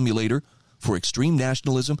all-powerful stimulator for extreme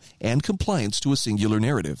nationalism and compliance to a singular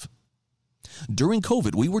narrative. During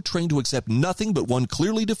COVID, we were trained to accept nothing but one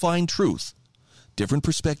clearly defined truth. Different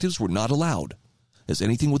perspectives were not allowed, as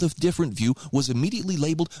anything with a different view was immediately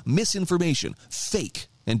labeled misinformation, fake,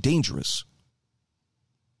 and dangerous.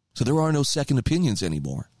 So there are no second opinions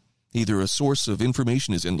anymore. Either a source of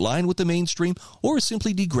information is in line with the mainstream or is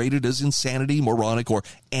simply degraded as insanity, moronic, or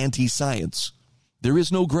anti-science. There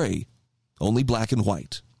is no gray, only black and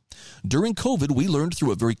white. During COVID, we learned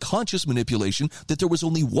through a very conscious manipulation that there was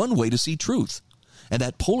only one way to see truth, and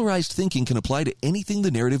that polarized thinking can apply to anything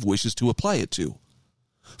the narrative wishes to apply it to.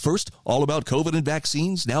 First, all about COVID and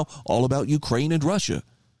vaccines, now all about Ukraine and Russia.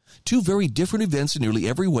 Two very different events in nearly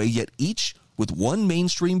every way, yet each with one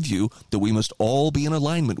mainstream view that we must all be in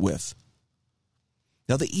alignment with.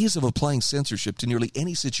 Now, the ease of applying censorship to nearly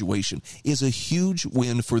any situation is a huge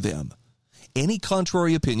win for them. Any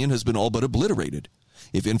contrary opinion has been all but obliterated.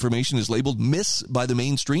 If information is labeled mis by the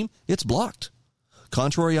mainstream, it's blocked.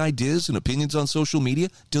 Contrary ideas and opinions on social media,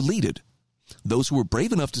 deleted. Those who are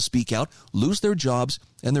brave enough to speak out lose their jobs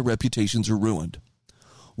and their reputations are ruined.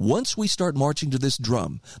 Once we start marching to this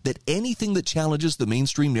drum, that anything that challenges the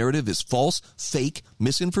mainstream narrative is false, fake,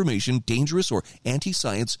 misinformation, dangerous, or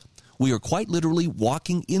anti-science, we are quite literally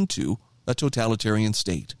walking into a totalitarian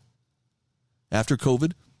state. After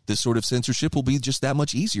COVID, this sort of censorship will be just that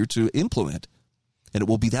much easier to implement, and it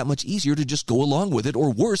will be that much easier to just go along with it,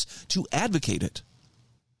 or worse, to advocate it.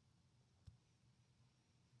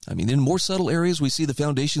 I mean, in more subtle areas, we see the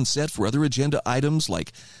foundation set for other agenda items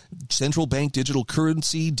like central bank digital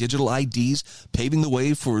currency, digital IDs, paving the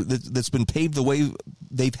way for that's been paved the way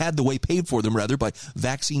they've had the way paved for them rather by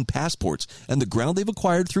vaccine passports, and the ground they've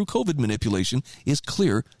acquired through COVID manipulation is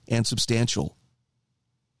clear and substantial.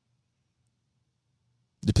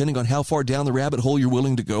 Depending on how far down the rabbit hole you're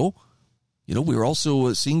willing to go, we're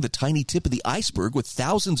also seeing the tiny tip of the iceberg with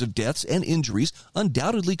thousands of deaths and injuries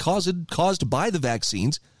undoubtedly caused by the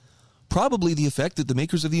vaccines, probably the effect that the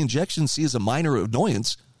makers of the injection see as a minor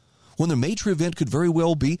annoyance, when the major event could very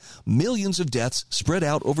well be millions of deaths spread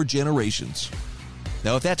out over generations.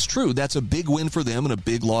 Now, if that's true, that's a big win for them and a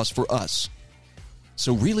big loss for us.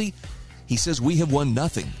 So really, he says we have won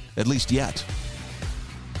nothing, at least yet.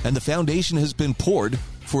 And the foundation has been poured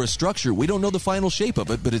for a structure. We don't know the final shape of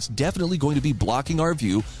it, but it's definitely going to be blocking our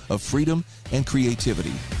view of freedom and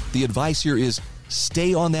creativity. The advice here is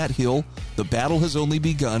stay on that hill. The battle has only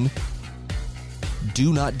begun.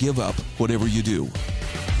 Do not give up, whatever you do.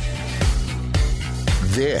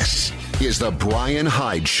 This is the Brian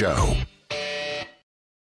Hyde Show.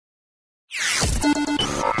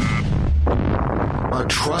 A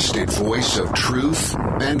trusted voice of truth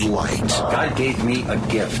and light. God gave me a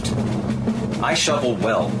gift. I shovel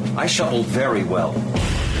well. I shovel very well.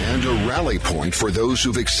 And a rally point for those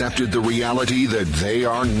who've accepted the reality that they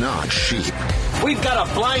are not sheep. We've got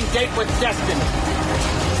a blind date with destiny.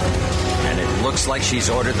 And it looks like she's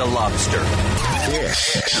ordered the lobster.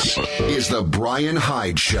 This is the Brian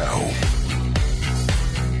Hyde Show.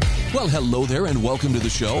 Well, hello there and welcome to the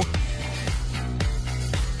show.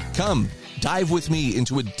 Come, dive with me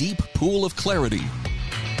into a deep pool of clarity.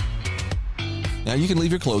 Now, you can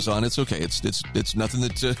leave your clothes on. It's okay. It's nothing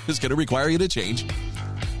that is going to require you to change.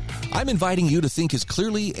 I'm inviting you to think as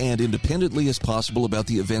clearly and independently as possible about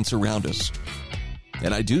the events around us.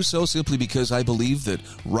 And I do so simply because I believe that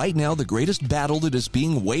right now the greatest battle that is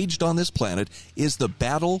being waged on this planet is the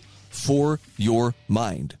battle for your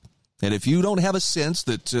mind. And if you don't have a sense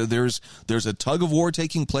that there's a tug of war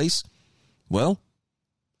taking place, well,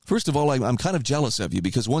 first of all, I'm kind of jealous of you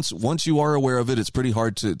because once you are aware of it, it's pretty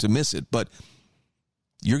hard to miss it. But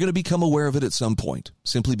you're going to become aware of it at some point,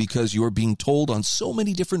 simply because you are being told on so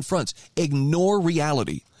many different fronts, ignore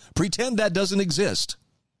reality. Pretend that doesn't exist.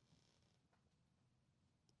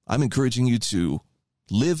 I'm encouraging you to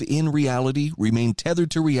live in reality, remain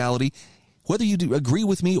tethered to reality, whether you do agree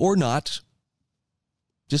with me or not.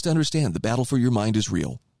 Just understand the battle for your mind is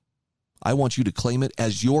real. I want you to claim it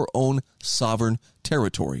as your own sovereign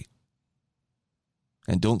territory.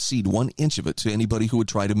 And don't cede 1 inch of it to anybody who would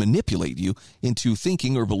try to manipulate you into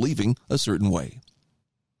thinking or believing a certain way.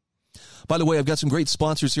 By the way, I've got some great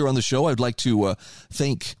sponsors here on the show. I'd like to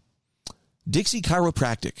thank Dixie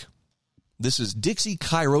Chiropractic. This is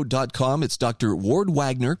DixieChiro.com. It's Dr. Ward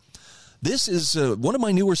Wagner. This is one of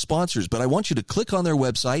my newer sponsors, but I want you to click on their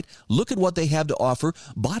website, look at what they have to offer.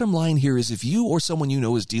 Bottom line here is if you or someone you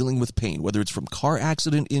know is dealing with pain, whether it's from car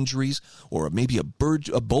accident injuries or maybe a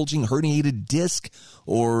bulging herniated disc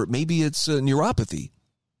or maybe it's neuropathy,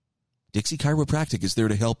 Dixie Chiropractic is there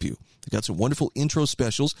to help you. They've got some wonderful intro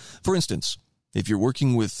specials. For instance, if you're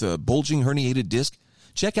working with bulging herniated disc,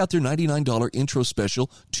 check out their $99 intro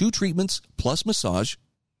special, 2 treatments plus massage.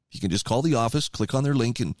 You can just call the office, click on their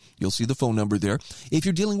link, and you'll see the phone number there. If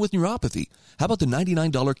you're dealing with neuropathy, how about the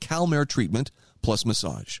 $99 CalMare treatment plus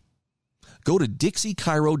massage? Go to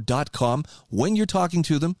DixieChiro.com. When you're talking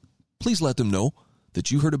to them, please let them know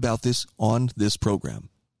that you heard about this on this program.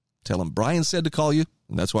 Tell them Brian said to call you,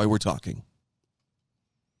 and that's why we're talking.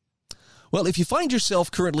 Well, if you find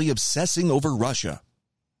yourself currently obsessing over Russia,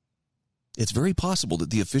 it's very possible that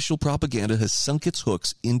the official propaganda has sunk its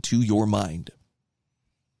hooks into your mind.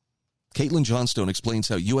 Caitlin Johnstone explains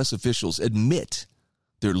how U.S. officials admit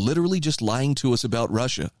they're literally just lying to us about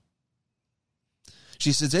Russia.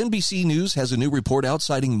 She says NBC News has a new report out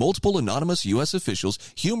citing multiple anonymous U.S. officials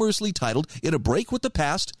humorously titled, "In a Break with the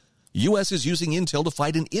Past, U.S. is using intel to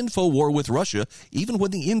fight an info war with Russia, even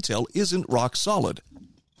when the intel isn't rock solid."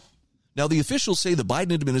 Now, the officials say the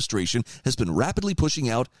Biden administration has been rapidly pushing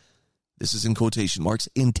out, this is in quotation marks,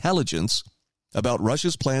 intelligence about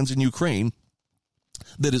Russia's plans in Ukraine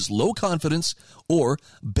that is low confidence or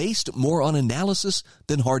based more on analysis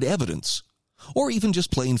than hard evidence, or even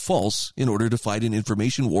just plain false in order to fight an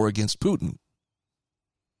information war against Putin.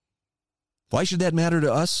 Why should that matter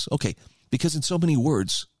to us? Okay, because in so many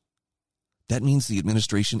words, that means the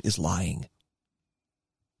administration is lying.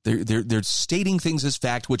 They're stating things as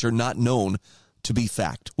fact which are not known to be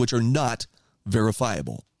fact, which are not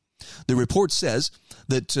verifiable. The report says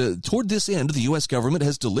that toward this end, the U.S. government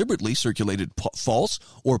has deliberately circulated false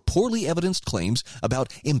or poorly evidenced claims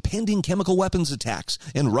about impending chemical weapons attacks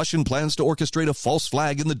and Russian plans to orchestrate a false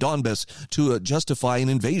flag in the Donbass to justify an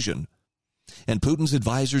invasion, and Putin's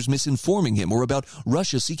advisors misinforming him, or about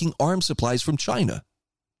Russia seeking arms supplies from China.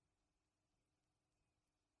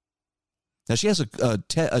 Now, she has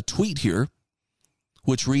a tweet here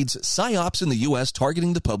which reads, "PSYOPs in the U.S.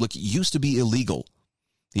 targeting the public used to be illegal,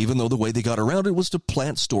 even though the way they got around it was to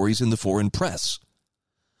plant stories in the foreign press.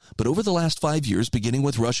 But over the last 5 years, beginning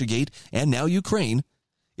with Russiagate and now Ukraine,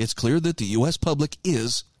 it's clear that the U.S. public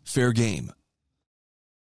is fair game."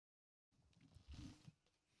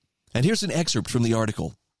 And here's an excerpt from the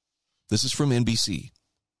article. This is from NBC.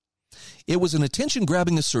 "It was an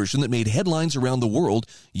attention-grabbing assertion that made headlines around the world.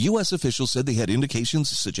 U.S. officials said they had indications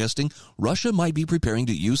suggesting Russia might be preparing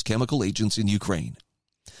to use chemical agents in Ukraine.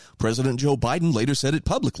 President Joe Biden later said it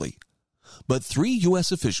publicly. But 3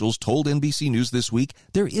 U.S. officials told NBC News this week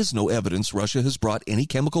there is no evidence Russia has brought any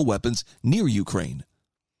chemical weapons near Ukraine.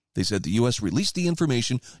 They said the U.S. released the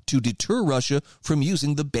information to deter Russia from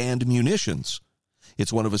using the banned munitions.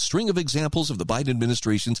 It's one of a string of examples of the Biden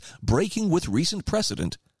administration's breaking with recent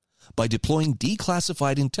precedent by deploying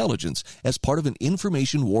declassified intelligence as part of an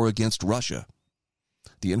information war against Russia.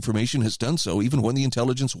 The information has done so even when the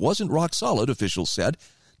intelligence wasn't rock solid," officials said,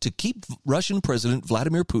 "to keep Russian President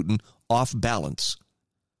Vladimir Putin off balance."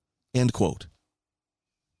 End quote.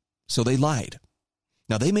 So they lied.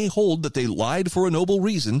 Now, they may hold that they lied for a noble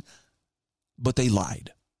reason, but they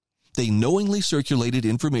lied. They knowingly circulated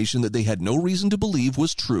information that they had no reason to believe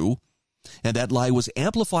was true, and that lie was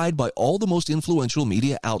amplified by all the most influential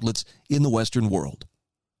media outlets in the Western world.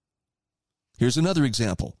 Here's another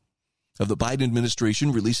example of the Biden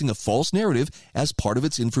administration releasing a false narrative as part of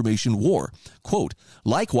its information war. Quote,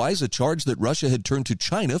 "Likewise, a charge that Russia had turned to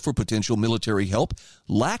China for potential military help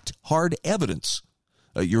lacked hard evidence,"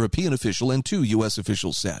 a European official and 2 U.S.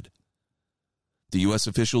 officials said. The U.S.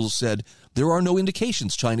 officials said there are no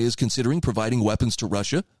indications China is considering providing weapons to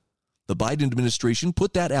Russia. The Biden administration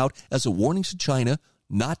put that out as a warning to China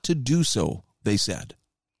not to do so, they said.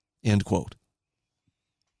 End quote.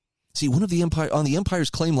 See, on the Empire's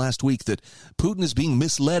claim last week that Putin is being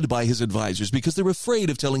misled by his advisors because they're afraid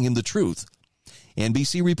of telling him the truth,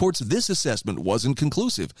 NBC reports this assessment wasn't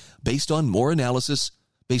conclusive, based more on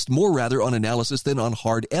analysis than on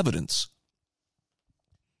hard evidence.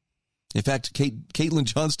 In fact, Caitlin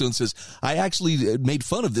Johnstone says, "I actually made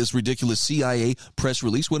fun of this ridiculous CIA press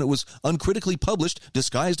release when it was uncritically published,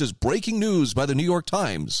 disguised as breaking news by the New York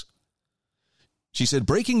Times." She said,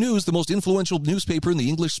 "Breaking News, the most influential newspaper in the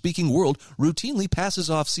English-speaking world, routinely passes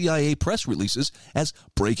off CIA press releases as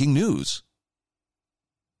breaking news."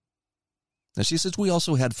 Now, she says, "We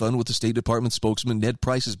also had fun with the State Department spokesman Ned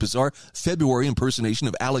Price's bizarre February impersonation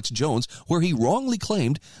of Alex Jones, where he wrongly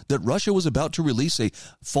claimed that Russia was about to release a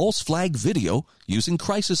false flag video using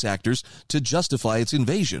crisis actors to justify its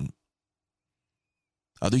invasion."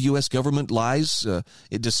 Other U.S. government lies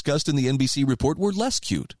discussed in the NBC report were less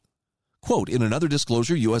cute. Quote, in another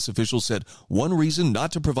disclosure, U.S. officials said one reason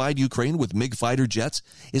not to provide Ukraine with MiG fighter jets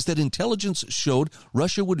is that intelligence showed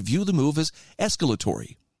Russia would view the move as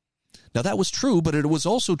escalatory. Now, that was true, but it was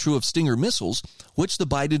also true of Stinger missiles, which the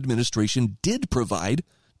Biden administration did provide,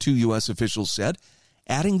 two U.S. officials said,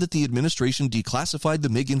 adding that the administration declassified the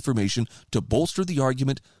MiG information to bolster the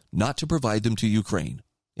argument not to provide them to Ukraine.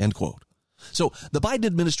 End quote. So the Biden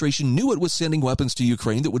administration knew it was sending weapons to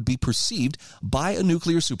Ukraine that would be perceived by a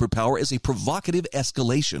nuclear superpower as a provocative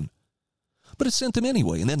escalation. But it sent them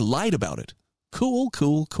anyway and then lied about it. Cool,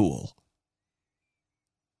 cool, cool.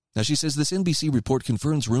 Now, she says this NBC report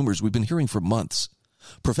confirms rumors we've been hearing for months.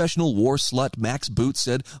 Professional war slut Max Boot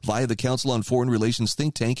said via the Council on Foreign Relations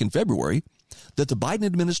think tank in February that the Biden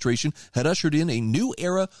administration had ushered in a new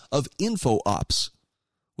era of info ops,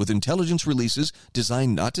 with intelligence releases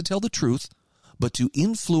designed not to tell the truth, but to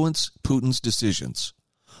influence Putin's decisions.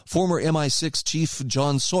 Former MI6 chief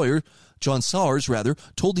John Sawers,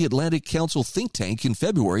 told the Atlantic Council think tank in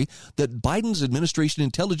February that Biden's administration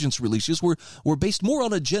intelligence releases were based more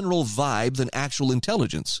on a general vibe than actual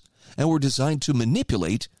intelligence, and were designed to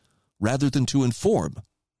manipulate rather than to inform.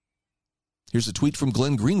 Here's a tweet from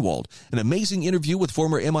Glenn Greenwald, an amazing interview with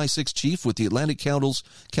former MI6 chief with the Atlantic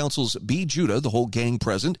Council's B. Judah, the whole gang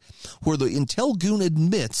present, where the intel goon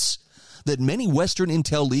admits that many Western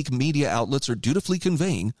intel leak media outlets are dutifully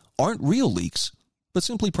conveying aren't real leaks, but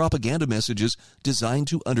simply propaganda messages designed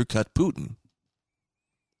to undercut Putin.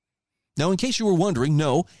 Now, in case you were wondering,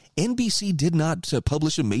 no, NBC did not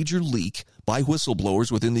publish a major leak by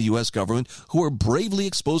whistleblowers within the U.S. government who are bravely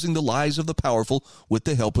exposing the lies of the powerful with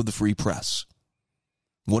the help of the free press.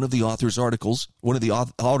 One of the article's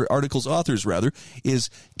authors is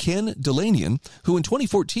Ken Delanian, who in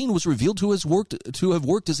 2014 was revealed to have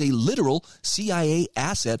worked as a literal CIA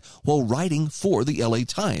asset while writing for the LA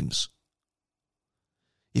Times.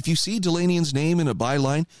 If you see Delanian's name in a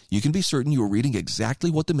byline, you can be certain you are reading exactly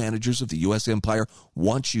what the managers of the U.S. empire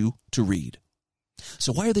want you to read.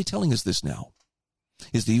 So why are they telling us this now?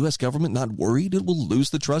 Is the U.S. government not worried it will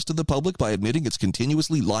lose the trust of the public by admitting it's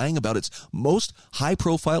continuously lying about its most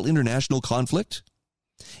high-profile international conflict?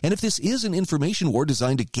 And if this is an information war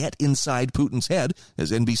designed to get inside Putin's head,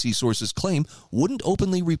 as NBC sources claim, wouldn't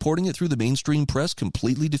openly reporting it through the mainstream press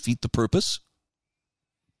completely defeat the purpose?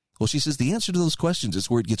 Well, she says the answer to those questions is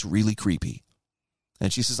where it gets really creepy.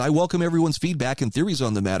 And she says, I welcome everyone's feedback and theories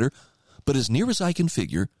on the matter, but as near as I can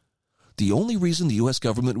figure, the only reason the U.S.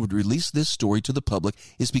 government would release this story to the public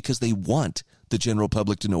is because they want the general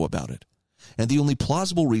public to know about it. And the only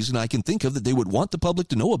plausible reason I can think of that they would want the public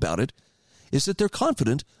to know about it is that they're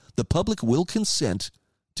confident the public will consent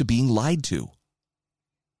to being lied to.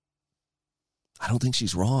 I don't think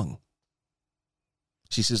she's wrong.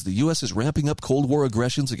 She says the U.S. is ramping up Cold War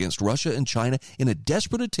aggressions against Russia and China in a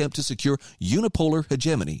desperate attempt to secure unipolar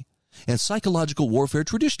hegemony, and psychological warfare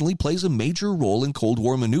traditionally plays a major role in Cold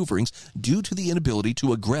War maneuverings due to the inability to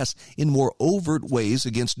aggress in more overt ways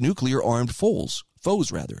against nuclear-armed foes.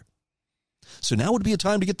 So now would be a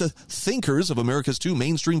time to get the thinkers of America's two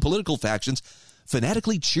mainstream political factions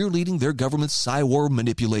fanatically cheerleading their government's psy-war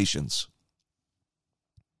manipulations.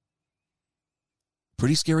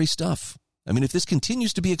 Pretty scary stuff. I mean, if this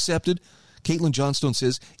continues to be accepted, Caitlin Johnstone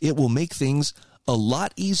says it will make things a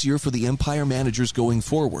lot easier for the empire managers going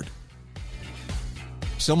forward.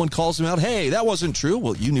 Someone calls them out, hey, that wasn't true.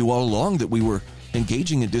 Well, you knew all along that we were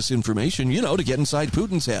engaging in disinformation, to get inside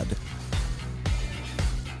Putin's head.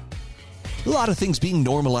 A lot of things being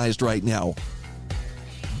normalized right now.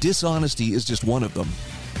 Dishonesty is just one of them.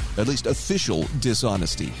 At least official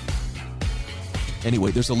dishonesty. Anyway,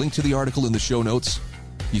 there's a link to the article in the show notes.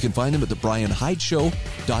 You can find him at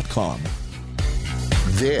thebrianhydeshow.com.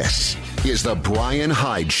 This is The Brian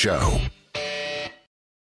Hyde Show.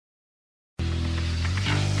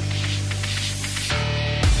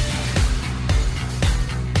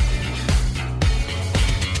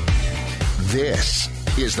 This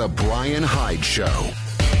is The Brian Hyde Show.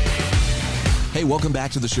 Hey, welcome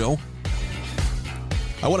back to the show.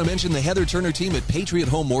 I want to mention the Heather Turner team at Patriot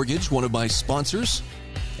Home Mortgage, one of my sponsors,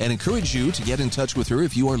 and encourage you to get in touch with her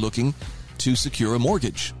if you are looking to secure a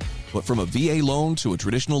mortgage. But from a VA loan to a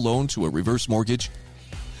traditional loan to a reverse mortgage,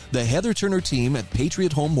 the Heather Turner team at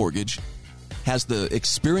Patriot Home Mortgage has the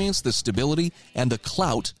experience, the stability, and the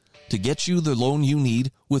clout to get you the loan you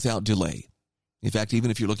need without delay. In fact, even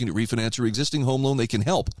if you're looking to refinance your existing home loan, they can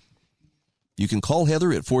help. You can call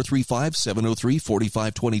Heather at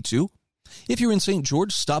 435-703-4522. If you're in St.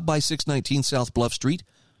 George, stop by 619 South Bluff Street,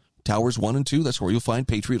 Towers 1 and 2. That's where you'll find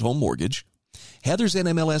Patriot Home Mortgage. Heather's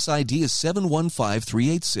NMLS ID is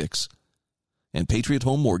 715386. And Patriot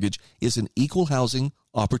Home Mortgage is an equal housing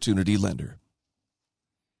opportunity lender.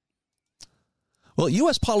 Well,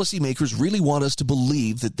 U.S. policymakers really want us to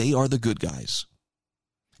believe that they are the good guys.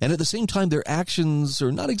 And at the same time, their actions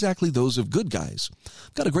are not exactly those of good guys.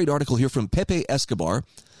 I've got a great article here from Pepe Escobar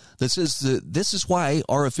that says that this is why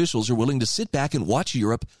our officials are willing to sit back and watch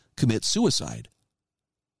Europe commit suicide.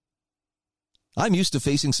 I'm used to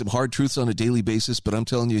facing some hard truths on a daily basis, but I'm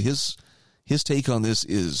telling you, his take on this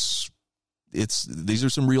is, these are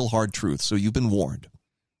some real hard truths, so you've been warned.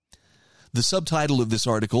 The subtitle of this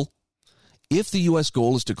article, if the U.S.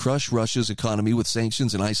 goal is to crush Russia's economy with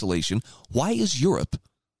sanctions and isolation, why is Europe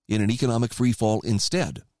in an economic freefall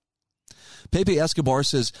instead? Pepe Escobar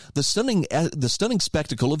says the stunning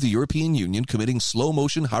spectacle of the European Union committing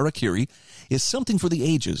slow-motion harakiri is something for the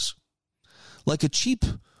ages. Like a cheap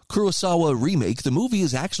Kurosawa remake, the movie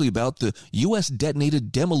is actually about the U.S.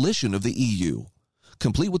 detonated demolition of the EU,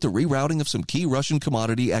 complete with the rerouting of some key Russian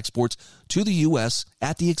commodity exports to the U.S.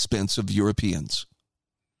 at the expense of Europeans.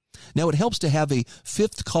 Now, it helps to have a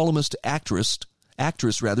fifth columnist actress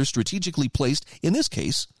strategically placed, in this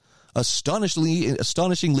case,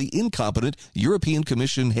 astonishingly incompetent European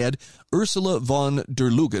Commission head Ursula von der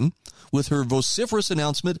Leyen, with her vociferous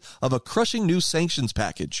announcement of a crushing new sanctions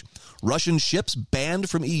package, Russian ships banned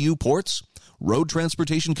from EU ports, road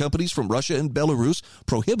transportation companies from Russia and Belarus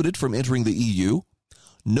prohibited from entering the EU,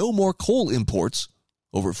 no more coal imports,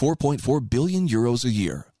 over 4.4 billion euros a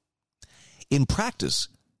year. In practice,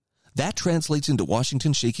 that translates into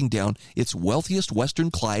Washington shaking down its wealthiest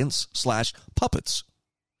Western clients / puppets.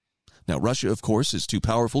 Now, Russia, of course, is too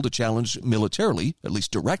powerful to challenge militarily, at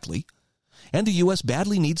least directly, and the U.S.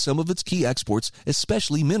 badly needs some of its key exports,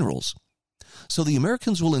 especially minerals. So the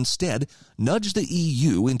Americans will instead nudge the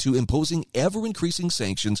EU into imposing ever-increasing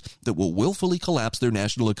sanctions that will willfully collapse their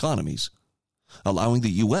national economies, allowing the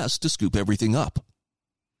U.S. to scoop everything up.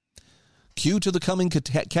 Cue to the coming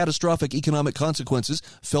catastrophic economic consequences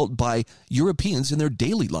felt by Europeans in their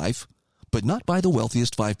daily life, but not by the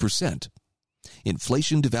wealthiest 5%.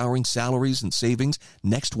 Inflation devouring salaries and savings,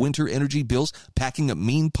 next winter energy bills packing a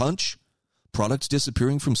mean punch, products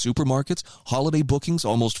disappearing from supermarkets, holiday bookings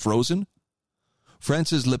almost frozen.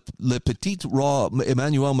 France's Le Petit Roi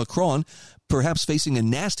Emmanuel Macron, perhaps facing a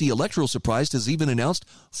nasty electoral surprise, has even announced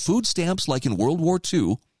food stamps like in World War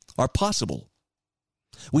II are possible.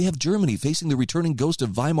 We have Germany facing the returning ghost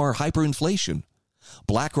of Weimar hyperinflation.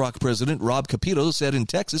 BlackRock President Rob Capito said in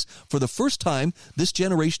Texas, for the first time, this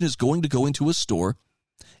generation is going to go into a store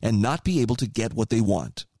and not be able to get what they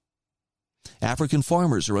want. African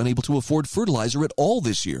farmers are unable to afford fertilizer at all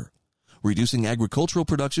this year, reducing agricultural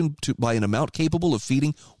production by an amount capable of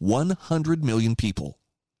feeding 100 million people.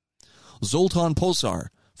 Zoltan Pozsar,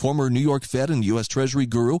 former New York Fed and U.S. Treasury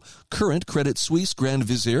guru, current Credit Suisse Grand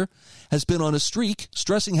Vizier, has been on a streak,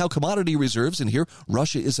 stressing how commodity reserves, and here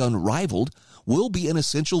Russia is unrivaled, will be an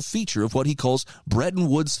essential feature of what he calls Bretton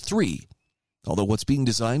Woods III. Although what's being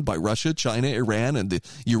designed by Russia, China, Iran, and the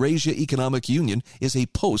Eurasia Economic Union is a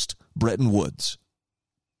post-Bretton Woods.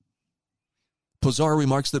 Pozsar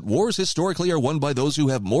remarks that wars historically are won by those who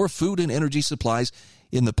have more food and energy supplies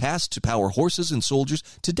in the past to power horses and soldiers,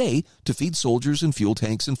 today to feed soldiers and fuel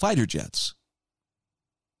tanks and fighter jets.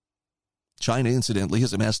 China, incidentally,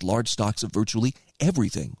 has amassed large stocks of virtually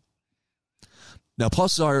everything. Now,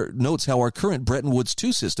 Pozsar notes how our current Bretton Woods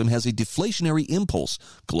II system has a deflationary impulse,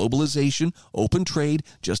 globalization, open trade,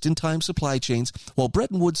 just-in-time supply chains, while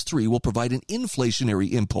Bretton Woods III will provide an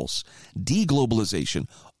inflationary impulse, deglobalization,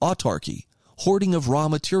 autarky, hoarding of raw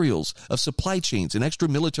materials, of supply chains, and extra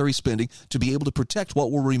military spending to be able to protect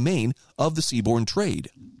what will remain of the seaborne trade.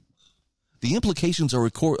 The implications are,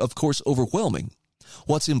 of course, overwhelming.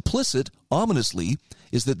 What's implicit, ominously,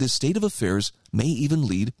 is that this state of affairs may even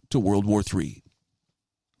lead to World War III.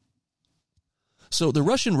 So the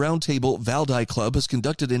Russian Roundtable Valdai Club has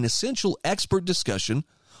conducted an essential expert discussion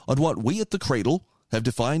on what we at the Cradle have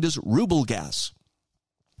defined as ruble gas,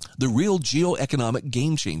 the real geoeconomic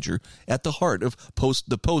game changer at the heart of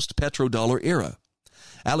the post-petrodollar era.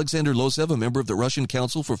 Alexander Losev, a member of the Russian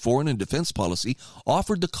Council for Foreign and Defense Policy,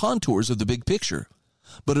 offered the contours of the big picture.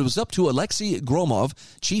 But it was up to Alexei Gromov,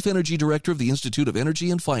 Chief Energy Director of the Institute of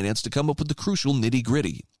Energy and Finance, to come up with the crucial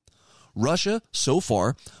nitty-gritty. Russia, so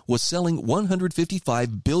far, was selling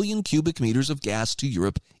 155 billion cubic meters of gas to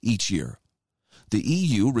Europe each year. The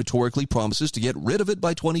EU rhetorically promises to get rid of it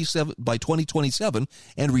by 2027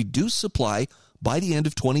 and reduce supply by the end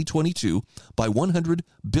of 2022 by 100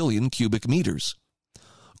 billion cubic meters.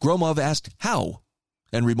 Gromov asked how,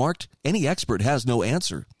 and remarked, any expert has no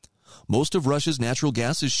answer. Most of Russia's natural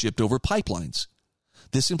gas is shipped over pipelines.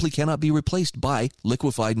 This simply cannot be replaced by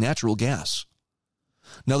liquefied natural gas.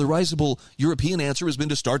 Now, the risible European answer has been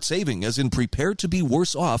to start saving, as in prepare to be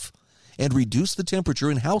worse off and reduce the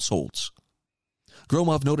temperature in households.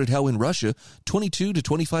 Gromov noted how in Russia, 22 to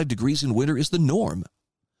 25 degrees in winter is the norm.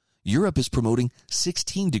 Europe is promoting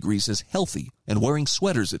 16 degrees as healthy and wearing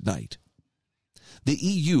sweaters at night. The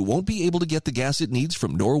EU won't be able to get the gas it needs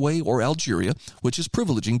from Norway or Algeria, which is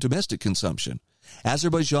privileging domestic consumption.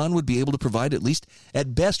 Azerbaijan would be able to provide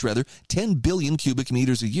at best, 10 billion cubic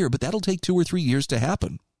meters a year, but that'll take 2 or 3 years to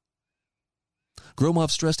happen.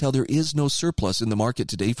 Gromov stressed how there is no surplus in the market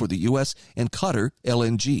today for the U.S. and Qatar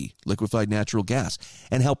LNG, liquefied natural gas,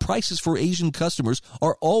 and how prices for Asian customers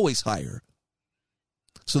are always higher.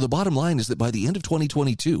 So the bottom line is that by the end of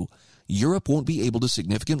 2022, Europe won't be able to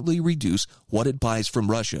significantly reduce what it buys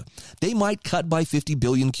from Russia. They might cut by 50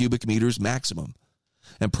 billion cubic meters maximum.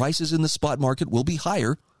 And prices in the spot market will be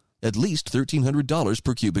higher, at least $1,300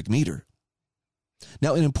 per cubic meter.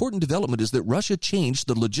 Now, an important development is that Russia changed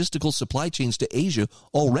the logistical supply chains to Asia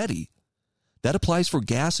already. That applies for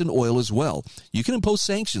gas and oil as well. You can impose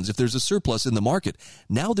sanctions if there's a surplus in the market.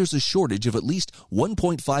 Now there's a shortage of at least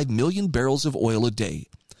 1.5 million barrels of oil a day.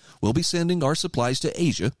 We'll be sending our supplies to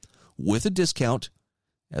Asia with a discount.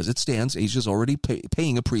 As it stands, Asia's already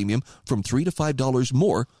paying a premium from $3 to $5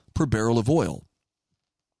 more per barrel of oil.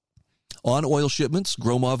 On oil shipments,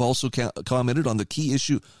 Gromov also commented on the key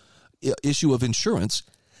issue of insurance,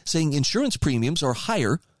 saying insurance premiums are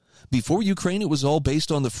higher. Before Ukraine, it was all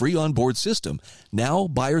based on the free on-board system. Now,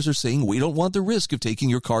 buyers are saying we don't want the risk of taking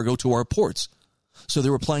your cargo to our ports. So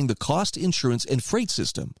they're applying the cost, insurance, and freight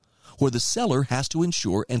system, where the seller has to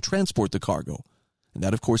insure and transport the cargo. And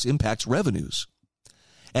that, of course, impacts revenues.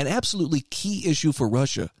 An absolutely key issue for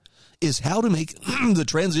Russia is how to make the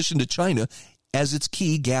transition to China as its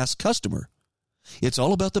key gas customer. It's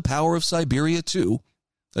all about the power of Siberia, too.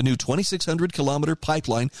 A new 2,600-kilometer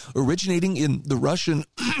pipeline originating in the Russian,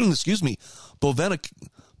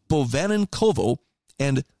 Bovanenkovo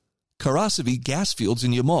and Karasovy gas fields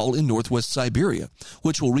in Yamal in northwest Siberia,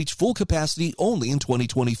 which will reach full capacity only in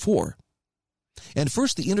 2024. And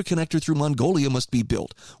first, the interconnector through Mongolia must be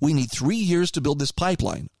built. We need 3 years to build this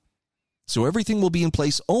pipeline. So everything will be in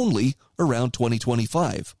place only around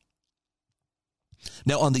 2025.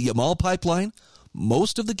 Now, on the Yamal pipeline,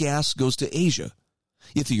 most of the gas goes to Asia.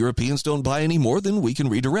 If the Europeans don't buy any more, then we can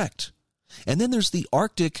redirect. And then there's the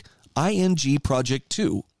Arctic ING Project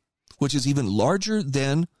 2, which is even larger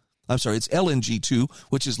than, it's LNG 2,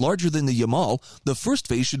 which is larger than the Yamal. The first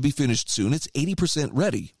phase should be finished soon. It's 80%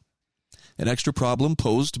 ready. An extra problem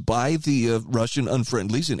posed by the Russian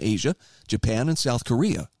unfriendlies in Asia, Japan, and South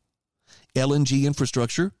Korea. LNG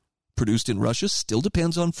infrastructure produced in Russia still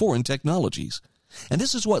depends on foreign technologies. And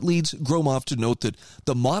this is what leads Gromov to note that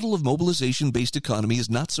the model of mobilization-based economy is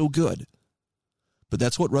not so good. But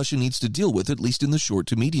that's what Russia needs to deal with, at least in the short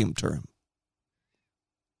to medium term.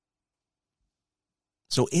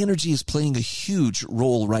 So energy is playing a huge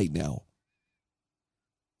role right now.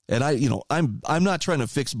 And I'm not trying to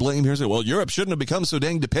fix blame here and say, well, Europe shouldn't have become so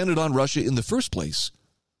dang dependent on Russia in the first place.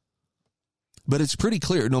 But it's pretty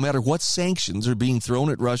clear, no matter what sanctions are being thrown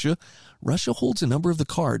at Russia, Russia holds a number of the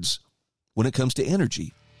cards when it comes to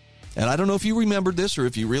energy. And I don't know if you remembered this or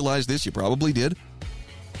if you realized this, you probably did.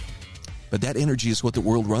 But that energy is what the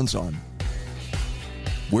world runs on.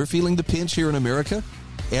 We're feeling the pinch here in America.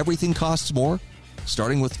 Everything costs more,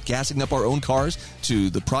 starting with gassing up our own cars to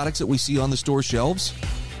the products that we see on the store shelves.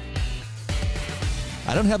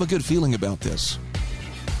 I don't have a good feeling about this.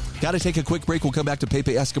 Got to take a quick break. We'll come back to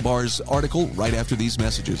Pepe Escobar's article right after these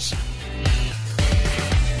messages.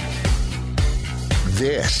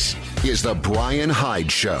 This is the Brian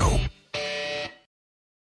Hyde Show.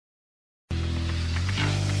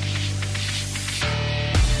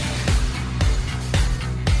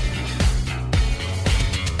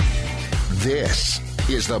 This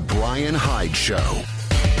is the Brian Hyde Show.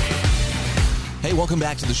 Hey, welcome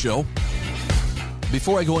back to the show.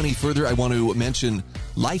 Before I go any further, I want to mention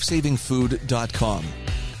lifesavingfood.com.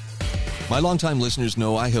 My longtime listeners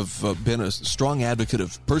know I have been a strong advocate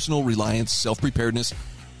of personal reliance, self-preparedness,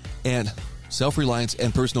 and self-reliance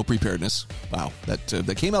and personal preparedness. Wow,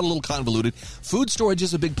 that came out a little convoluted. Food storage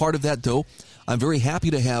is a big part of that, though. I'm very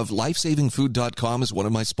happy to have lifesavingfood.com as one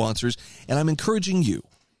of my sponsors, and I'm encouraging you,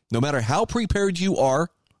 no matter how prepared you are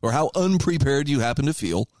or how unprepared you happen to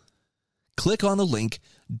feel, click on the link,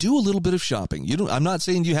 do a little bit of shopping. I'm not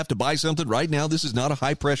saying you have to buy something right now. This is not a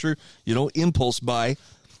high-pressure, impulse buy.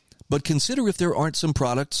 But consider if there aren't some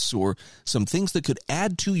products or some things that could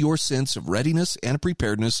add to your sense of readiness and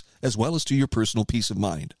preparedness, as well as to your personal peace of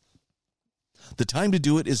mind. The time to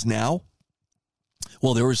do it is now.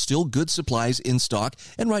 Well, there are still good supplies in stock,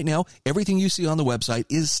 and right now, everything you see on the website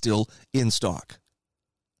is still in stock.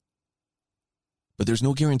 But there's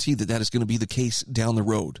no guarantee that that is going to be the case down the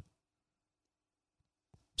road.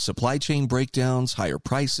 Supply chain breakdowns, higher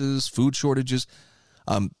prices, food shortages.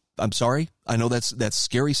 I'm sorry. I know that's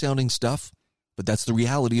scary sounding stuff, but that's the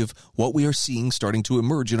reality of what we are seeing starting to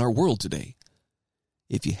emerge in our world today.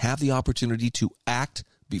 If you have the opportunity to act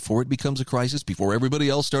before it becomes a crisis, before everybody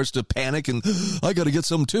else starts to panic and I got to get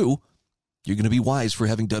some too, you're going to be wise for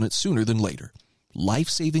having done it sooner than later.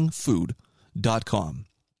 Lifesavingfood.com.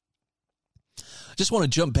 Just want to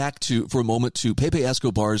jump back for a moment to Pepe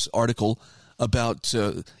Escobar's article about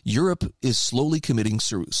Europe is slowly committing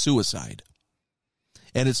suicide.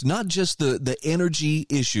 And it's not just the energy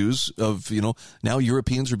issues of, now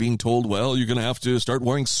Europeans are being told, well, you're going to have to start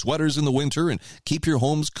wearing sweaters in the winter and keep your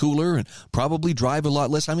homes cooler and probably drive a lot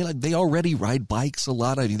less. I mean, they already ride bikes a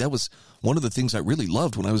lot. I mean, that was one of the things I really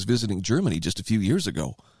loved when I was visiting Germany just a few years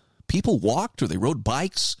ago. People walked or they rode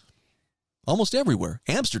bikes almost everywhere.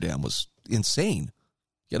 Amsterdam was insane.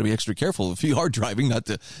 You got to be extra careful if you are driving not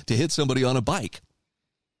to hit somebody on a bike.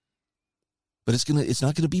 But it's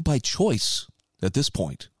not going to be by choice at this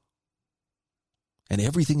point. And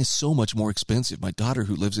everything is so much more expensive. My daughter,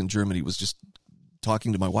 who lives in Germany, was just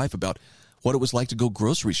talking to my wife about what it was like to go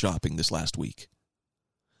grocery shopping this last week.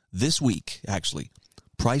 This week, actually,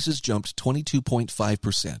 prices jumped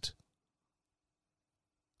 22.5%.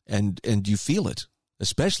 And you feel it,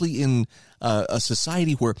 especially in a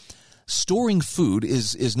society where storing food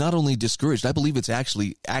is not only discouraged, I believe it's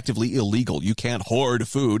actually actively illegal. You can't hoard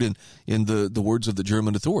food in the words of the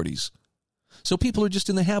German authorities. So people are just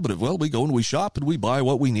in the habit of, well, we go and we shop and we buy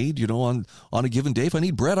what we need, on a given day. If I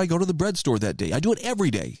need bread, I go to the bread store that day. I do it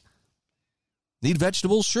every day. Need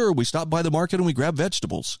vegetables? Sure, we stop by the market and we grab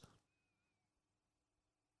vegetables.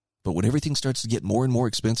 But when everything starts to get more and more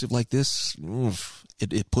expensive like this,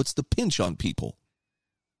 it puts the pinch on people.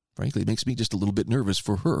 Frankly, it makes me just a little bit nervous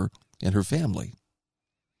for her and her family.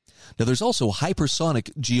 Now, there's also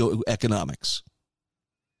hypersonic geoeconomics.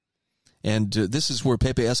 And this is where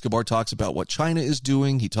Pepe Escobar talks about what China is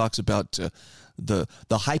doing. He talks about the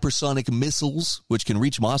hypersonic missiles, which can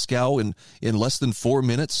reach Moscow in less than 4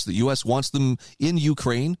 minutes. The U.S. wants them in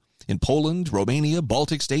Ukraine, in Poland, Romania,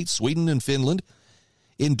 Baltic states, Sweden, and Finland,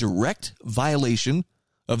 in direct violation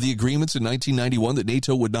of the agreements in 1991 that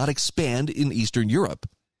NATO would not expand in Eastern Europe.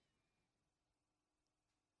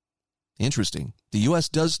 Interesting. The U.S.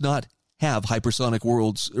 does not have hypersonic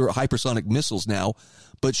missiles now,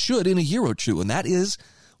 but should in a year or two, and that is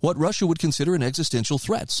what Russia would consider an existential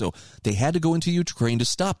threat. So they had to go into Ukraine to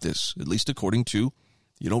stop this, at least according to,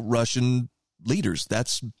 Russian leaders.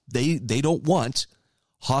 They don't want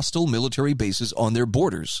hostile military bases on their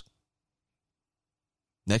borders.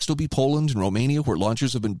 Next will be Poland and Romania, where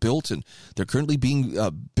launchers have been built, and they're currently being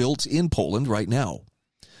built in Poland right now.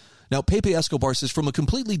 Now, Pepe Escobar says from a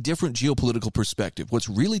completely different geopolitical perspective, what's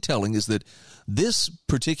really telling is that this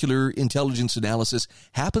particular intelligence analysis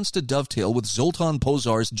happens to dovetail with Zoltan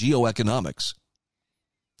Pozsar's geoeconomics.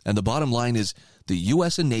 And the bottom line is the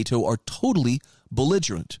U.S. and NATO are totally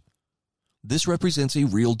belligerent. This represents a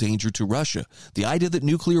real danger to Russia. The idea that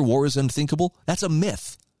nuclear war is unthinkable, that's a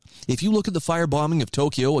myth. If you look at the firebombing of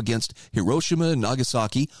Tokyo against Hiroshima and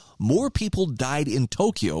Nagasaki, more people died in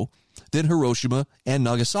Tokyo than Hiroshima and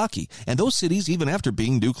Nagasaki. And those cities, even after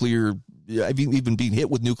being even being hit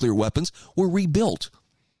with nuclear weapons, were rebuilt.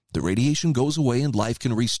 The radiation goes away and life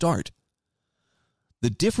can restart. The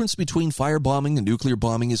difference between firebombing and nuclear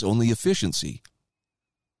bombing is only efficiency.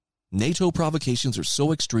 NATO provocations are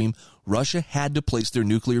so extreme, Russia had to place their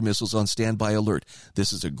nuclear missiles on standby alert.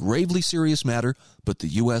 This is a gravely serious matter, but the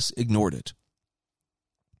U.S. ignored it.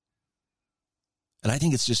 And I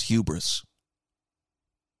think it's just hubris.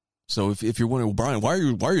 So if you're wondering, Brian, why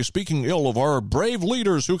are you speaking ill of our brave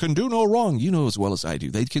leaders who can do no wrong? You know as well as I do,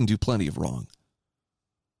 they can do plenty of wrong.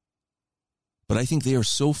 But I think they are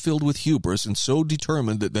so filled with hubris and so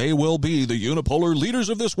determined that they will be the unipolar leaders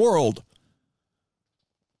of this world.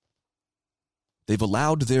 They've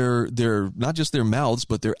allowed their not just their mouths,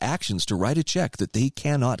 but their actions to write a check that they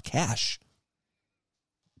cannot cash.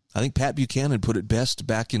 I think Pat Buchanan put it best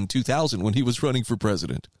back in 2000 when he was running for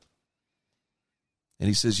president. And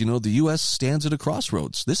he says, the U.S. stands at a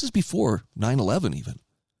crossroads. This is before 9/11 even.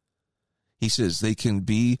 He says they can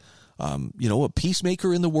be, a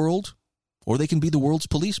peacemaker in the world, or they can be the world's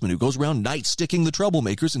policeman who goes around nightsticking the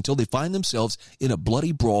troublemakers until they find themselves in a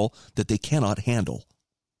bloody brawl that they cannot handle.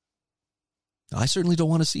 I certainly don't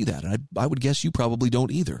want to see that, and I would guess you probably don't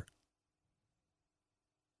either.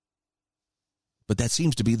 But that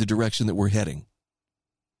seems to be the direction that we're heading.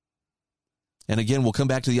 And again, we'll come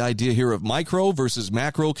back to the idea here of micro versus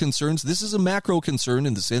macro concerns. This is a macro concern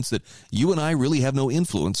in the sense that you and I really have no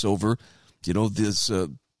influence over, this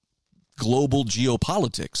global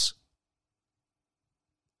geopolitics.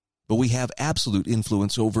 But we have absolute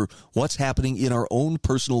influence over what's happening in our own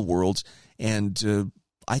personal worlds. And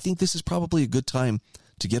I think this is probably a good time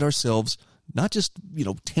to get ourselves not just,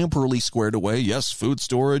 temporarily squared away. Yes, food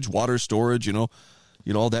storage, water storage, all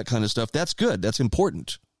that kind of stuff. That's good. That's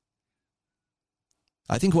important.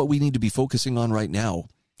 I think what we need to be focusing on right now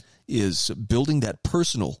is building that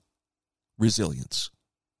personal resilience.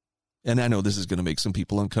 And I know this is going to make some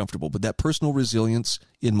people uncomfortable, but that personal resilience,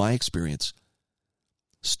 in my experience,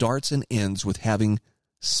 starts and ends with having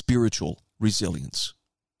spiritual resilience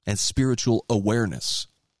and spiritual awareness.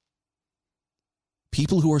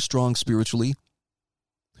 People who are strong spiritually,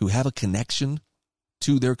 who have a connection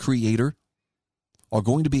to their Creator, are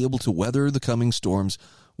going to be able to weather the coming storms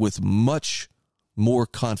with much more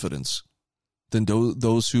confidence than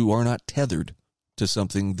those who are not tethered to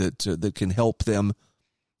something that can help them,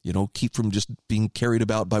 keep from just being carried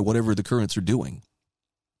about by whatever the currents are doing.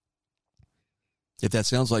 If that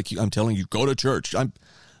sounds like I'm telling you, go to church,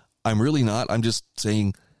 I'm really not. I'm just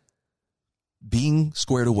saying being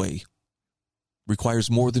squared away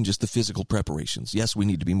requires more than just the physical preparations. Yes, we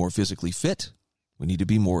need to be more physically fit. We need to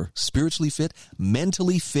be more spiritually fit,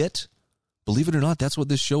 mentally fit. Believe it or not, that's what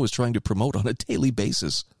this show is trying to promote on a daily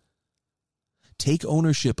basis. Take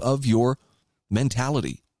ownership of your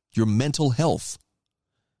mentality, your mental health,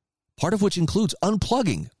 part of which includes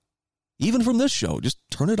unplugging. Even from this show, just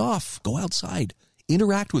turn it off, go outside,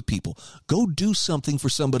 interact with people, go do something for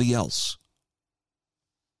somebody else.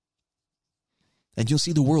 And you'll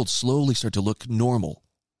see the world slowly start to look normal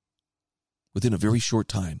within a very short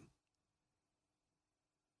time.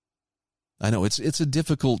 I know it's a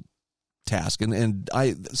difficult task, and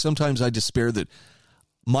I sometimes I despair that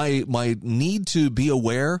my need to be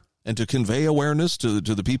aware and to convey awareness to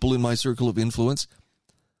the people in my circle of influence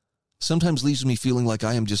sometimes leaves me feeling like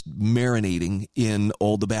I am just marinating in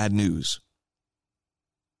all the bad news.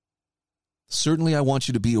 Certainly I want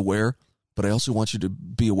you to be aware, but I also want you to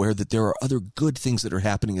be aware that there are other good things that are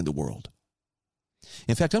happening in the world.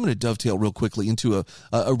 In fact, I'm going to dovetail real quickly into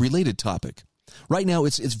a related topic. Right now,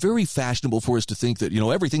 it's very fashionable for us to think that,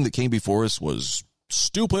 everything that came before us was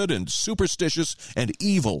stupid and superstitious and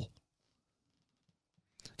evil.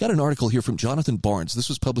 Got an article here from Jonathan Barnes. This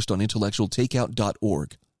was published on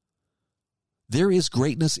intellectualtakeout.org. There is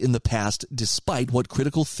greatness in the past despite what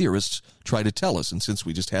critical theorists try to tell us. And since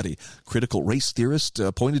we just had a critical race theorist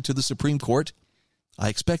appointed to the Supreme Court, I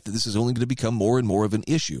expect that this is only going to become more and more of an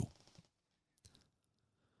issue.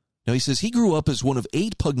 Now, he says he grew up as one of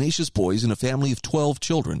 8 pugnacious boys in a family of 12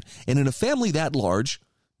 children. And in a family that large,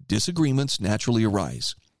 disagreements naturally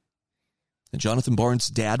arise. And Jonathan Barnes'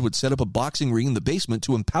 dad would set up a boxing ring in the basement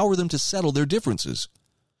to empower them to settle their differences.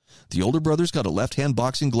 The older brothers got a left-hand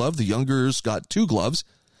boxing glove. The youngers got 2 gloves.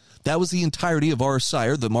 That was the entirety of our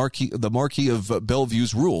sire, the Marquis of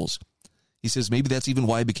Bellevue's rules. He says maybe that's even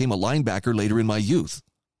why I became a linebacker later in my youth.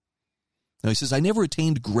 Now, he says, I never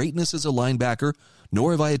attained greatness as a linebacker, nor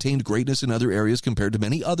have I attained greatness in other areas compared to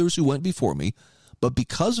many others who went before me. But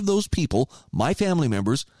because of those people, my family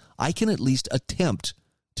members, I can at least attempt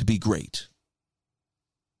to be great.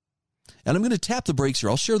 And I'm going to tap the brakes here.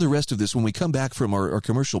 I'll share the rest of this when we come back from our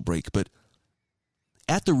commercial break. But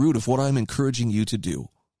at the root of what I'm encouraging you to do,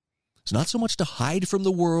 it's not so much to hide from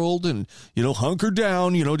the world and, hunker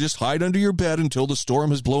down, just hide under your bed until the storm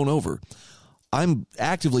has blown over. I'm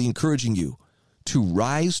actively encouraging you to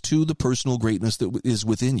rise to the personal greatness that is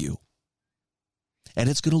within you. And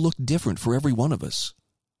it's going to look different for every one of us.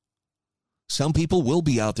 Some people will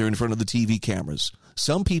be out there in front of the TV cameras.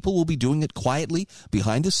 Some people will be doing it quietly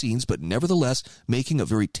behind the scenes, but nevertheless making a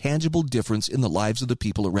very tangible difference in the lives of the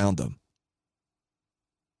people around them.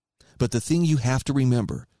 But the thing you have to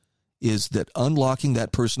remember is that unlocking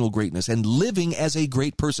that personal greatness and living as a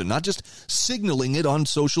great person, not just signaling it on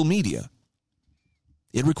social media,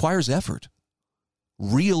 it requires effort.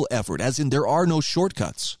 Real effort, as in there are no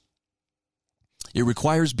shortcuts. It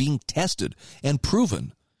requires being tested and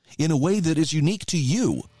proven in a way that is unique to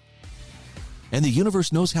you. And the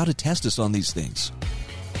universe knows how to test us on these things.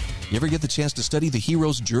 You ever get the chance to study the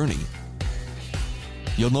hero's journey?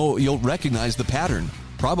 You'll recognize the pattern,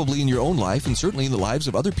 probably in your own life and certainly in the lives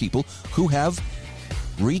of other people who have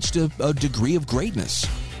reached a degree of greatness.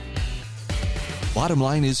 Bottom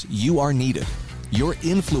line is, you are needed. Your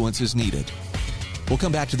influence is needed. We'll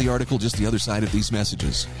come back to the article just the other side of these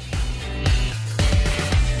messages.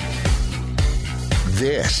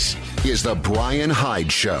 This is the Brian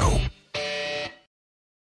Hyde Show.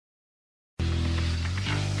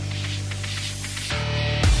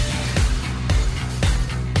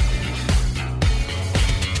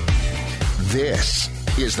 This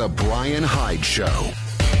is the Brian Hyde Show.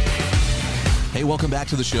 Hey, welcome back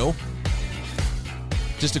to the show.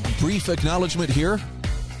 Just a brief acknowledgement here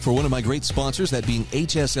for one of my great sponsors, that being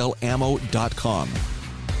HSLammo.com.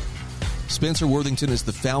 Spencer Worthington is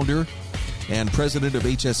the founder and president of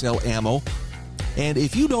HSL Ammo. And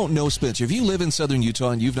if you don't know Spencer, if you live in southern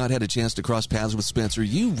Utah and you've not had a chance to cross paths with Spencer,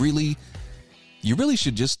 you really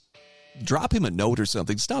should just drop him a note or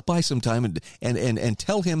something. Stop by sometime and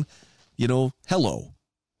tell him, hello.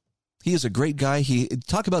 He is a great guy.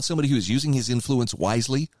 Talk about somebody who is using his influence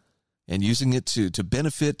wisely and using it to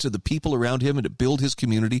benefit to the people around him and to build his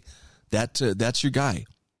community. That's your guy.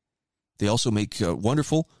 They also make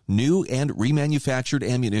wonderful new and remanufactured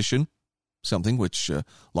ammunition, something which a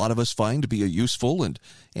lot of us find to be a useful and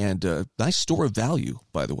nice store of value,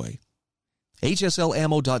 by the way.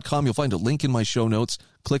 HSLammo.com. You'll find a link in my show notes.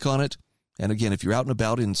 Click on it. And again, if you're out and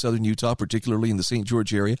about in southern Utah, particularly in the St.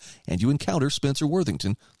 George area, and you encounter Spencer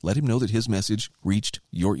Worthington, let him know that his message reached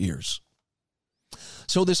your ears.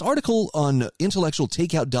 So this article on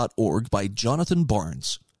intellectualtakeout.org by Jonathan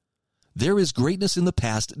Barnes. There is greatness in the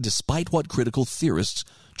past despite what critical theorists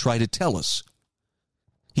try to tell us.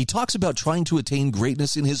 He talks about trying to attain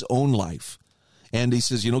greatness in his own life. And he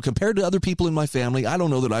says, compared to other people in my family, I don't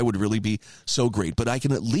know that I would really be so great, but I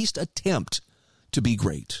can at least attempt to be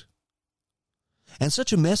great. And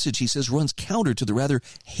such a message, he says, runs counter to the rather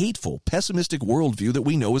hateful, pessimistic worldview that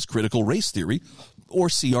we know as critical race theory, or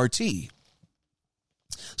CRT.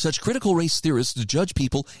 Such critical race theorists judge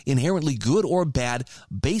people inherently good or bad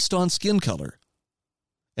based on skin color.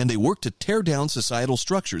 And they work to tear down societal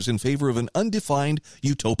structures in favor of an undefined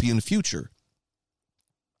utopian future.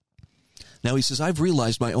 Now, he says, I've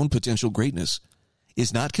realized my own potential greatness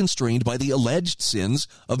is not constrained by the alleged sins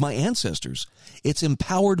of my ancestors. It's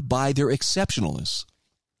empowered by their exceptionalness.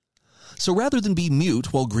 So rather than be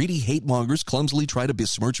mute while greedy hate-mongers clumsily try to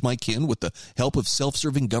besmirch my kin with the help of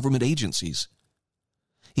self-serving government agencies,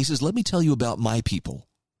 he says, let me tell you about my people.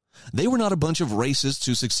 They were not a bunch of racists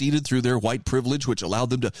who succeeded through their white privilege, which allowed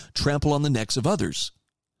them to trample on the necks of others.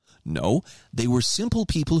 No, they were simple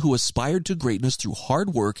people who aspired to greatness through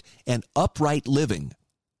hard work and upright living.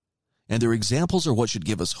 And their examples are what should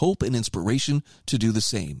give us hope and inspiration to do the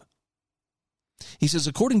same. He says,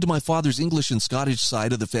 according to my father's English and Scottish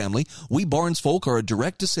side of the family, we Barnes folk are a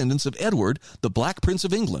direct descendants of Edward, the Black Prince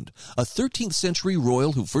of England, a 13th century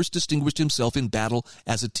royal who first distinguished himself in battle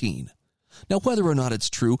as a teen. Now, whether or not it's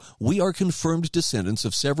true, we are confirmed descendants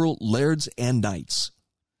of several lairds and knights.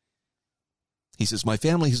 He says, my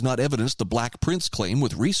family has not evidenced the Black Prince claim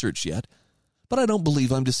with research yet, but I don't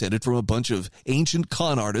believe I'm descended from a bunch of ancient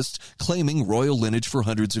con artists claiming royal lineage for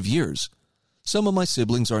hundreds of years. Some of my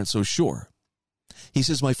siblings aren't so sure. He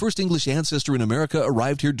says, my first English ancestor in America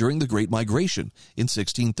arrived here during the Great Migration in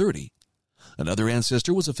 1630. Another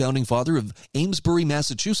ancestor was a founding father of Amesbury,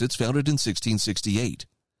 Massachusetts, founded in 1668.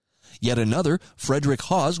 Yet another, Frederick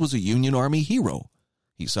Hawes, was a Union Army hero.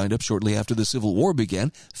 He signed up shortly after the Civil War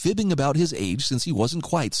began, fibbing about his age since he wasn't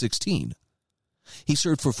quite 16. He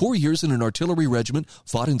served for 4 years in an artillery regiment,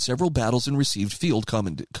 fought in several battles, and received field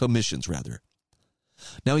commissions.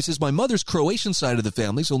 Now, he says, my mother's Croatian side of the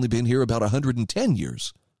family's only been here about 110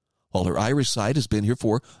 years, while her Irish side has been here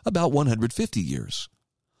for about 150 years.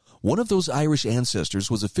 One of those Irish ancestors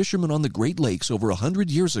was a fisherman on the Great Lakes over 100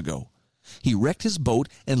 years ago. He wrecked his boat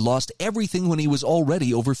and lost everything when he was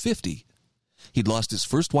already over 50. He'd lost his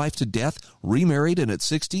first wife to death, remarried, and at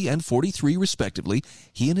 60 and 43 respectively,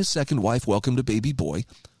 he and his second wife welcomed a baby boy.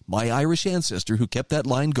 My Irish ancestor, who kept that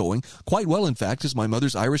line going, quite well in fact, as my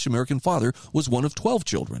mother's Irish-American father was one of 12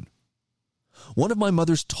 children. One of my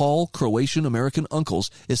mother's tall Croatian-American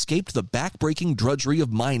uncles escaped the back-breaking drudgery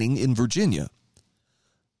of mining in Virginia.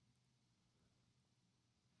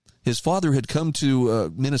 His father had come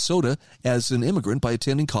to Minnesota as an immigrant by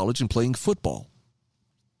attending college and playing football.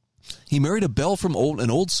 He married a belle from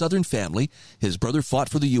an old Southern family. His brother fought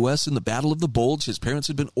for the U.S. in the Battle of the Bulge. His parents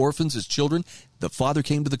had been orphans as children. The father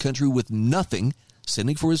came to the country with nothing,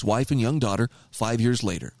 sending for his wife and young daughter 5 years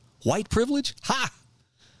later. White privilege? Ha!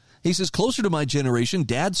 He says, closer to my generation,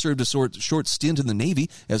 Dad served a short stint in the Navy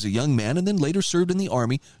as a young man and then later served in the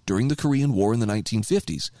Army during the Korean War in the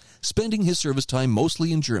 1950s, spending his service time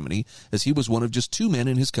mostly in Germany, as he was one of just 2 men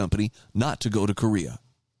in his company not to go to Korea.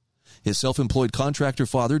 His self-employed contractor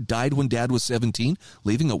father died when Dad was 17,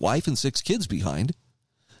 leaving a wife and 6 kids behind.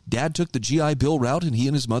 Dad took the GI Bill route, and he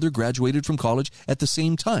and his mother graduated from college at the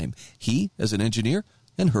same time, he as an engineer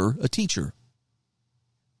and her a teacher.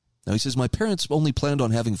 Now, he says, my parents only planned on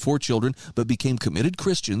having 4 children, but became committed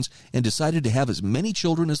Christians and decided to have as many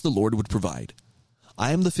children as the Lord would provide.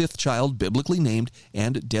 I am the fifth child, biblically named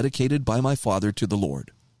and dedicated by my father to the Lord.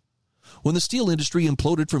 When the steel industry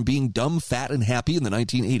imploded from being dumb, fat, and happy in the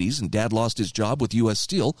 1980s and Dad lost his job with U.S.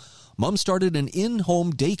 Steel, Mom started an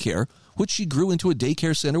in-home daycare, which she grew into a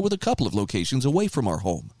daycare center with a couple of locations away from our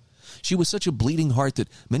home. She was such a bleeding heart that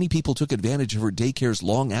many people took advantage of her daycare's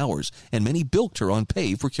long hours, and many bilked her on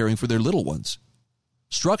pay for caring for their little ones.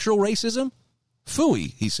 Structural racism?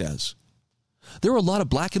 Phooey, he says. There are a lot of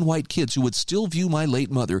black and white kids who would still view my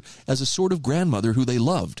late mother as a sort of grandmother who they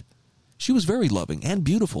loved. She was very loving and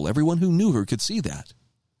beautiful. Everyone who knew her could see that.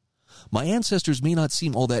 My ancestors may not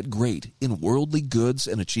seem all that great in worldly goods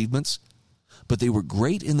and achievements, but they were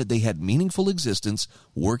great in that they had meaningful existence,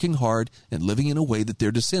 working hard, and living in a way that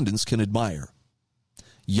their descendants can admire.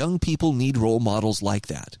 Young people need role models like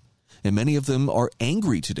that, and many of them are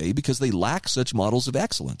angry today because they lack such models of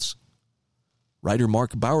excellence. Writer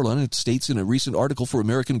Mark Bauerlein states in a recent article for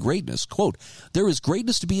American Greatness, quote, "There is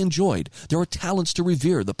greatness to be enjoyed. There are talents to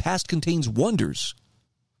revere. The past contains wonders."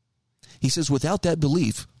 He says, without that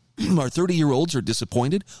belief, our 30-year-olds are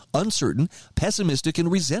disappointed, uncertain, pessimistic,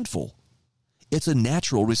 and resentful. It's a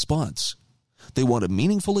natural response. They want a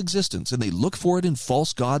meaningful existence, and they look for it in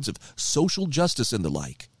false gods of social justice and the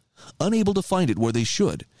like, unable to find it where they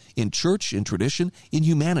should, in church, in tradition, in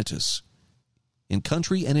humanitas, in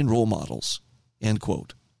country, and in role models. End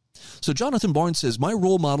quote. So Jonathan Barnes says, my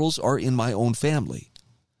role models are in my own family.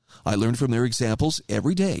 I learn from their examples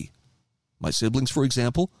every day. My siblings, for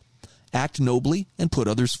example, act nobly and put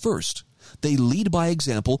others first. They lead by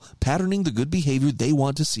example, patterning the good behavior they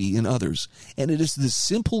want to see in others. And it is this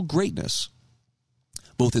simple greatness,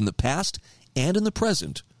 both in the past and in the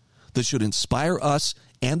present, that should inspire us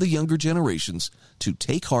and the younger generations to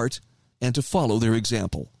take heart and to follow their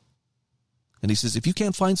example. And he says, if you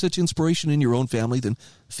can't find such inspiration in your own family, then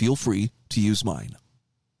feel free to use mine.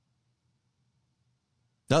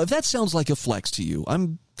 Now, if that sounds like a flex to you,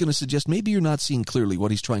 I'm going to suggest maybe you're not seeing clearly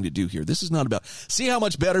what he's trying to do here. This is not about, see how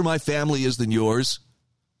much better my family is than yours.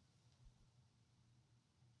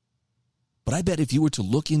 But I bet if you were to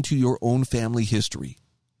look into your own family history,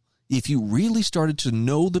 if you really started to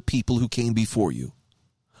know the people who came before you,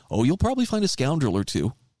 oh, you'll probably find a scoundrel or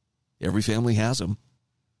two. Every family has them.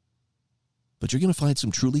 But you're going to find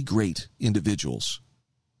some truly great individuals.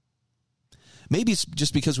 Maybe it's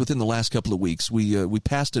just because within the last couple of weeks, we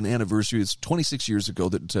passed an anniversary. It's 26 years ago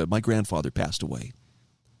that my grandfather passed away.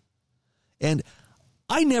 And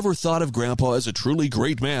I never thought of Grandpa as a truly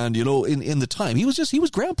great man, in the time. He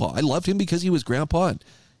was Grandpa. I loved him because he was Grandpa, and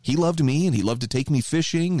he loved me, and he loved to take me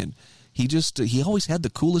fishing, and he always had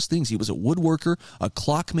the coolest things. He was a woodworker, a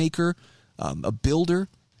clockmaker, a builder.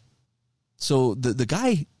 So the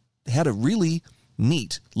guy had a really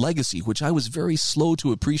neat legacy, which I was very slow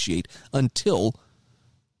to appreciate until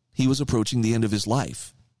he was approaching the end of his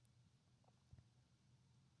life.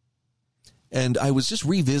 And I was just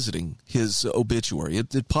revisiting his obituary.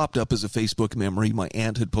 It popped up as a Facebook memory. My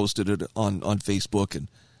aunt had posted it on Facebook,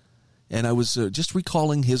 and I was just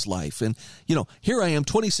recalling his life. And, here I am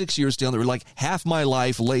 26 years down there, like half my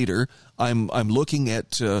life later, I'm looking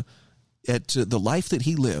at the life that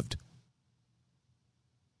he lived.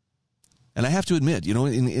 And I have to admit,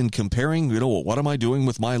 in comparing, what am I doing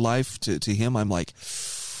with my life to him, I'm like,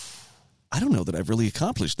 I don't know that I've really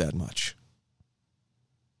accomplished that much.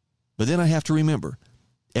 But then I have to remember,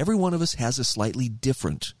 every one of us has a slightly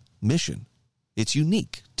different mission. It's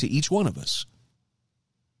unique to each one of us.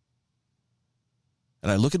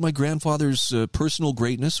 And I look at my grandfather's personal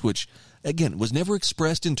greatness, which, again, was never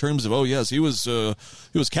expressed in terms of, oh, yes, he was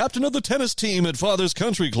captain of the tennis team at Father's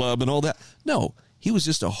Country Club and all that. No. He was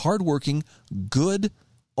just a hardworking, good,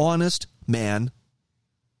 honest man.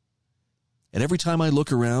 And every time I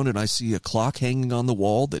look around and I see a clock hanging on the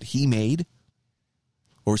wall that he made,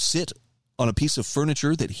 or sit on a piece of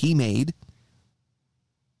furniture that he made,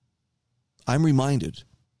 I'm reminded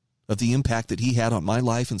of the impact that he had on my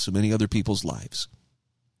life and so many other people's lives.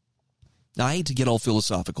 Now, I hate to get all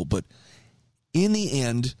philosophical, but in the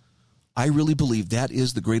end, I really believe that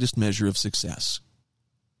is the greatest measure of success.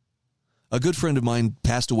 A good friend of mine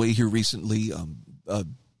passed away here recently, a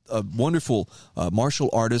wonderful martial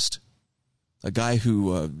artist, a guy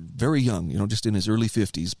who, very young, just in his early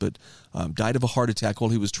 50s, but died of a heart attack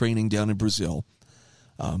while he was training down in Brazil.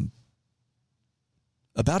 About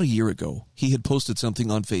a year ago, he had posted something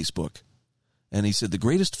on Facebook, and he said, the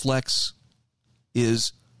greatest flex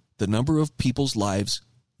is the number of people's lives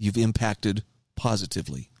you've impacted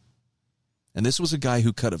positively. And this was a guy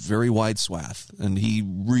who cut a very wide swath, and he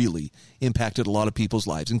really impacted a lot of people's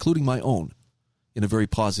lives, including my own, in a very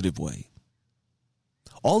positive way.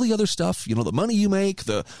 All the other stuff, you know, the money you make,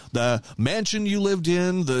 the mansion you lived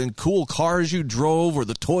in, the cool cars you drove, or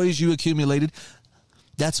the toys you accumulated,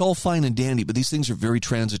 that's all fine and dandy, but these things are very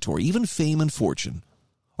transitory. Even fame and fortune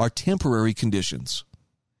are temporary conditions.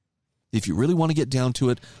 If you really want to get down to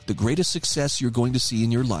it, the greatest success you're going to see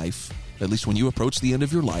in your life, at least when you approach the end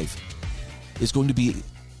of your life, is going to be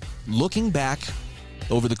looking back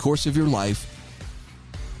over the course of your life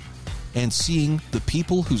and seeing the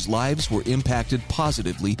people whose lives were impacted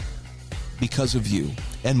positively because of you.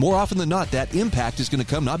 And more often than not, that impact is going to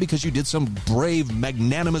come not because you did some brave,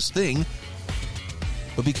 magnanimous thing,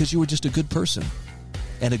 but because you were just a good person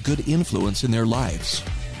and a good influence in their lives.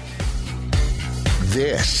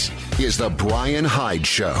 This is The Brian Hyde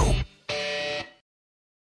Show.